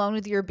enjoy being alone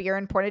with your beer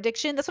and porn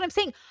addiction. That's what I'm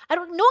saying. No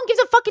one gives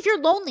a fuck if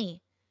you're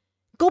lonely.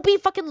 Go be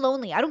fucking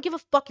lonely. I don't give a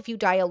fuck if you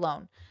die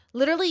alone.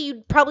 Literally,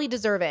 you probably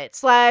deserve it.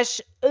 /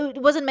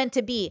 it wasn't meant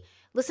to be.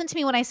 Listen to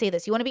me when I say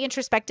this. You want to be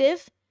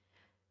introspective?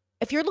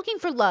 If you're looking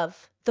for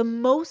love, the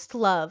most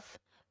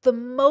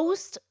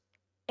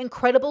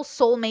incredible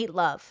soulmate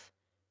love,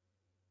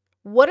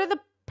 what's the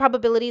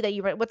probability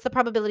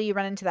you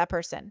run into that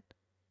person?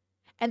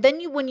 And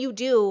then when you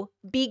do,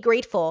 be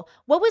grateful.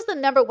 What's the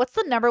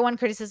number one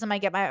criticism I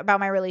get about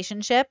my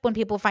relationship when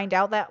people find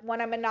out that,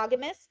 one, I'm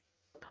monogamous,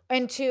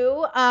 and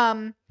two,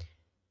 that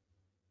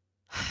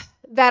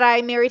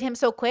I married him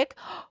so quick?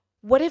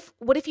 What if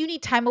you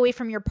need time away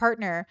from your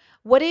partner?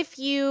 What if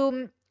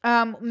you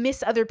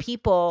miss other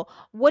people?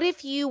 What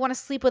if you want to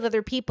sleep with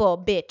other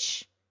people?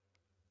 Bitch,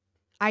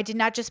 I did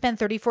not just spend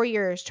 34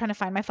 years trying to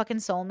find my fucking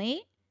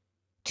soulmate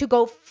to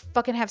go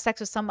fucking have sex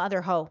with some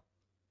other hoe.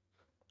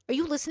 Are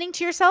you listening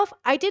to yourself?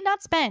 I did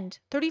not spend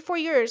 34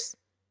 years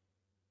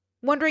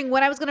wondering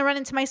when I was going to run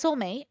into my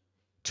soulmate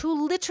to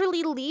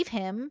literally leave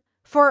him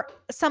for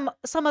some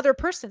other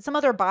person, some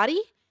other body.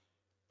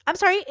 I'm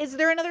sorry, is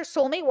there another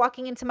soulmate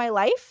walking into my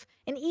life?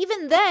 And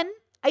even then,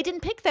 I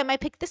didn't pick them. I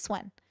picked this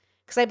one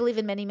because I believe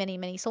in many, many,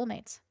 many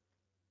soulmates,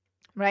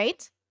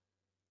 right?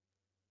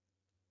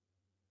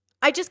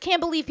 I just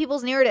can't believe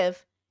people's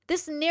narrative.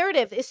 This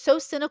narrative is so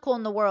cynical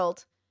in the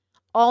world.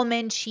 All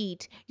men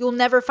cheat. You'll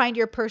never find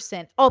your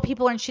person. All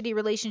people are in shitty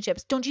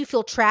relationships. Don't you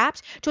feel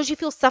trapped? Don't you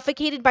feel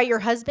suffocated by your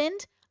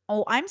husband?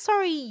 Oh, I'm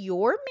sorry,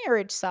 your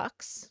marriage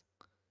sucks.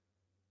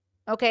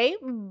 Okay?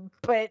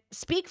 But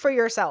speak for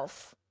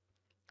yourself.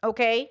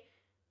 Okay?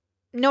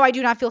 No, I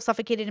do not feel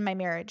suffocated in my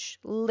marriage.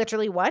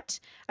 Literally, what?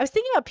 I was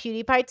thinking about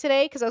PewDiePie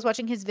today because I was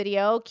watching his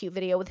video, cute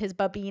video with his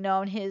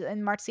Babino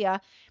and Marzia.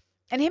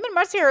 And him and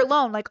Marzia are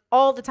alone like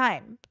all the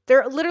time.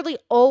 They're literally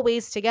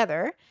always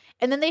together.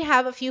 And then they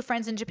have a few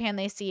friends in Japan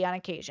they see on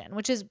occasion,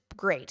 which is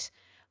great.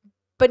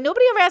 But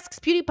nobody ever asks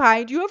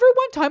PewDiePie, do you ever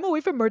want time away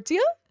from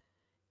Marzia?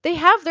 They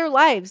have their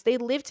lives. They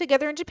live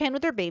together in Japan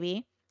with their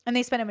baby, and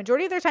they spend a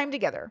majority of their time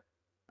together.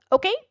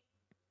 Okay?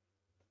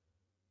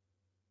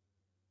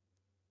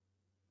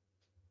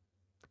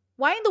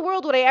 Why in the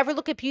world would I ever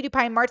look at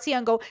PewDiePie and Marzia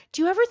and go,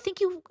 do you ever think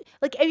do you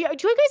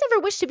guys ever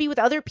wish to be with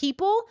other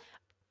people?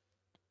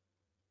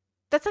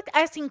 That's like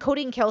asking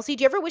Cody and Kelsey,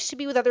 do you ever wish to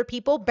be with other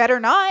people? Better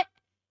not.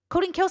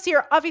 Cody and Kelsey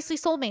are obviously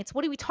soulmates.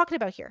 What are we talking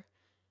about here?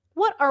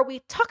 What are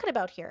we talking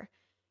about here?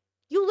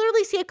 You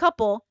literally see a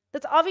couple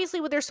that's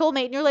obviously with their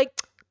soulmate and you're like,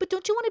 but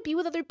don't you want to be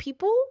with other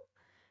people?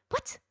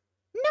 What?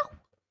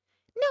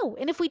 No.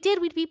 And if we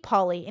did, we'd be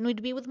poly and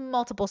we'd be with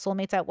multiple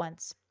soulmates at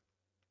once.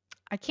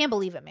 I can't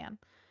believe it, man.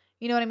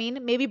 You know what I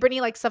mean? Maybe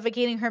Brittany like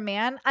suffocating her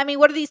man. I mean,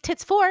 what are these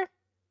tits for?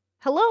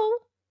 Hello?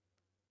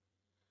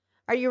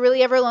 Are you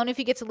really ever alone if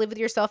you get to live with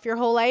yourself your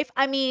whole life?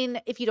 I mean,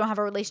 if you don't have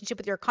a relationship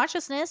with your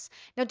consciousness.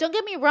 Now, don't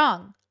get me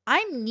wrong.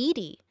 I'm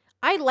needy.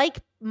 I like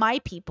my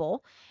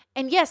people.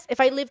 And yes,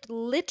 if I lived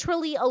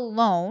literally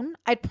alone,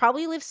 I'd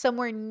probably live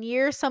somewhere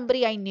near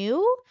somebody I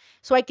knew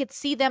so I could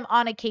see them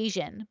on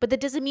occasion. But that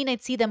doesn't mean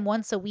I'd see them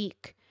once a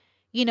week.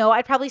 You know,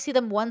 I'd probably see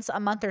them once a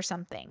month or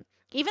something.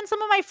 Even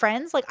some of my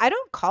friends, like I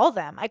don't call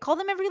them. I call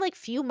them every like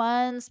few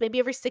months, maybe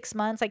every 6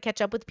 months I catch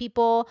up with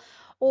people.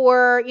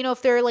 Or, you know,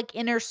 if they're like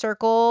inner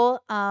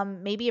circle,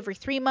 maybe every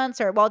 3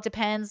 months or, well, it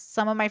depends.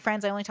 Some of my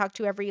friends I only talk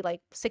to every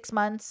like 6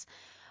 months.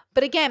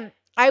 But again,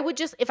 I would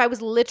just, if I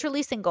was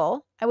literally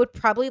single, I would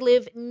probably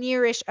live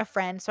nearish a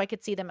friend so I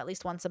could see them at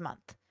least once a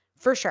month.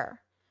 For sure.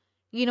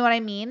 You know what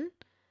I mean?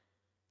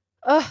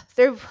 Ugh,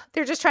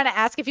 they're just trying to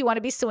ask if you want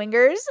to be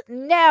swingers.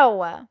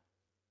 No.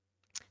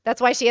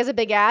 That's why she has a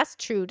big ass.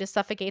 True, to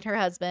suffocate her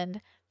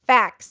husband.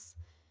 Facts.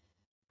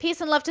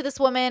 Peace and love to this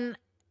woman.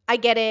 I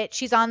get it.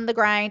 She's on the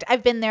grind.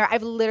 I've been there.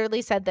 I've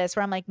literally said this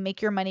where I'm like,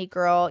 make your money,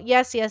 girl.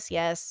 Yes, yes,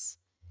 yes.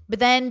 But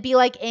then be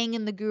like Aang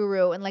and the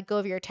guru and let go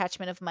of your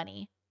attachment of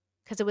money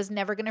because it was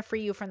never going to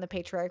free you from the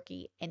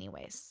patriarchy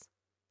anyways.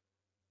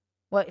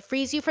 What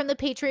frees you from the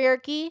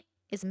patriarchy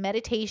is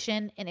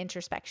meditation and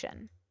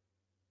introspection.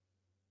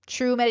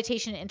 True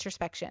meditation and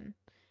introspection.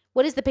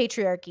 What is the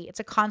patriarchy?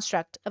 It's a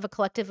construct of a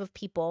collective of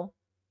people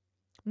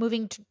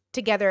moving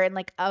together in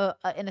like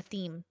in a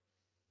theme.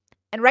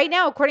 And right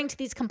now, according to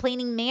these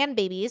complaining man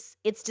babies,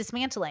 it's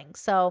dismantling.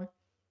 So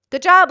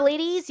Good job,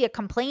 ladies. You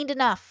complained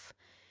enough.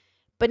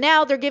 But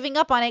now they're giving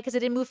up on it because it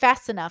didn't move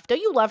fast enough.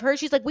 Don't you love her?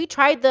 She's like, we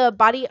tried the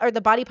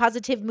body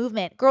positive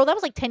movement. Girl, that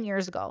was like 10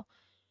 years ago.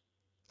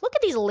 Look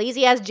at these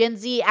lazy ass Gen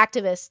Z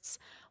activists.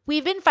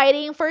 We've been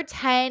fighting for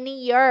 10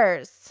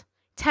 years.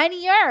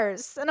 10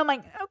 years. And I'm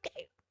like,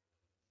 okay.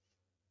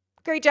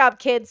 Great job,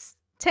 kids.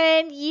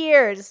 10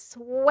 years.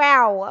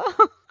 Wow.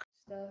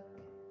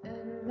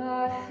 In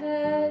my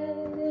head,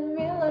 in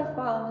real life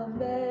I'm in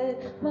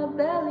bed. My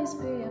belly's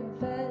being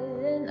fed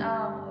and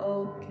I'm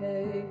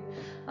okay.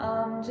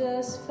 I'm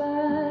just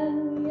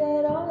fine,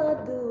 yet all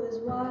I do is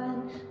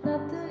whine.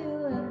 Not to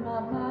you in my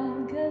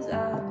mind, cause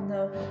I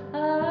know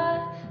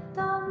I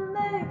don't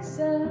make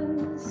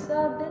sense.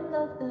 I've been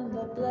nothing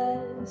but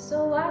blessed.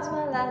 So why's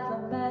my life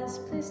a mess?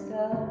 Please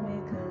tell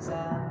me, cause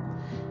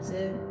I'm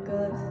sick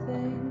of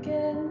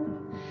thinking.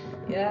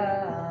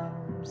 Yeah,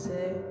 I'm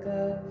sick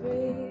of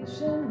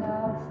reaching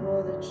out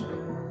for the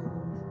truth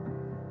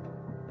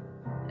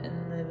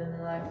and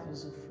living life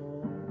as a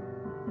fool.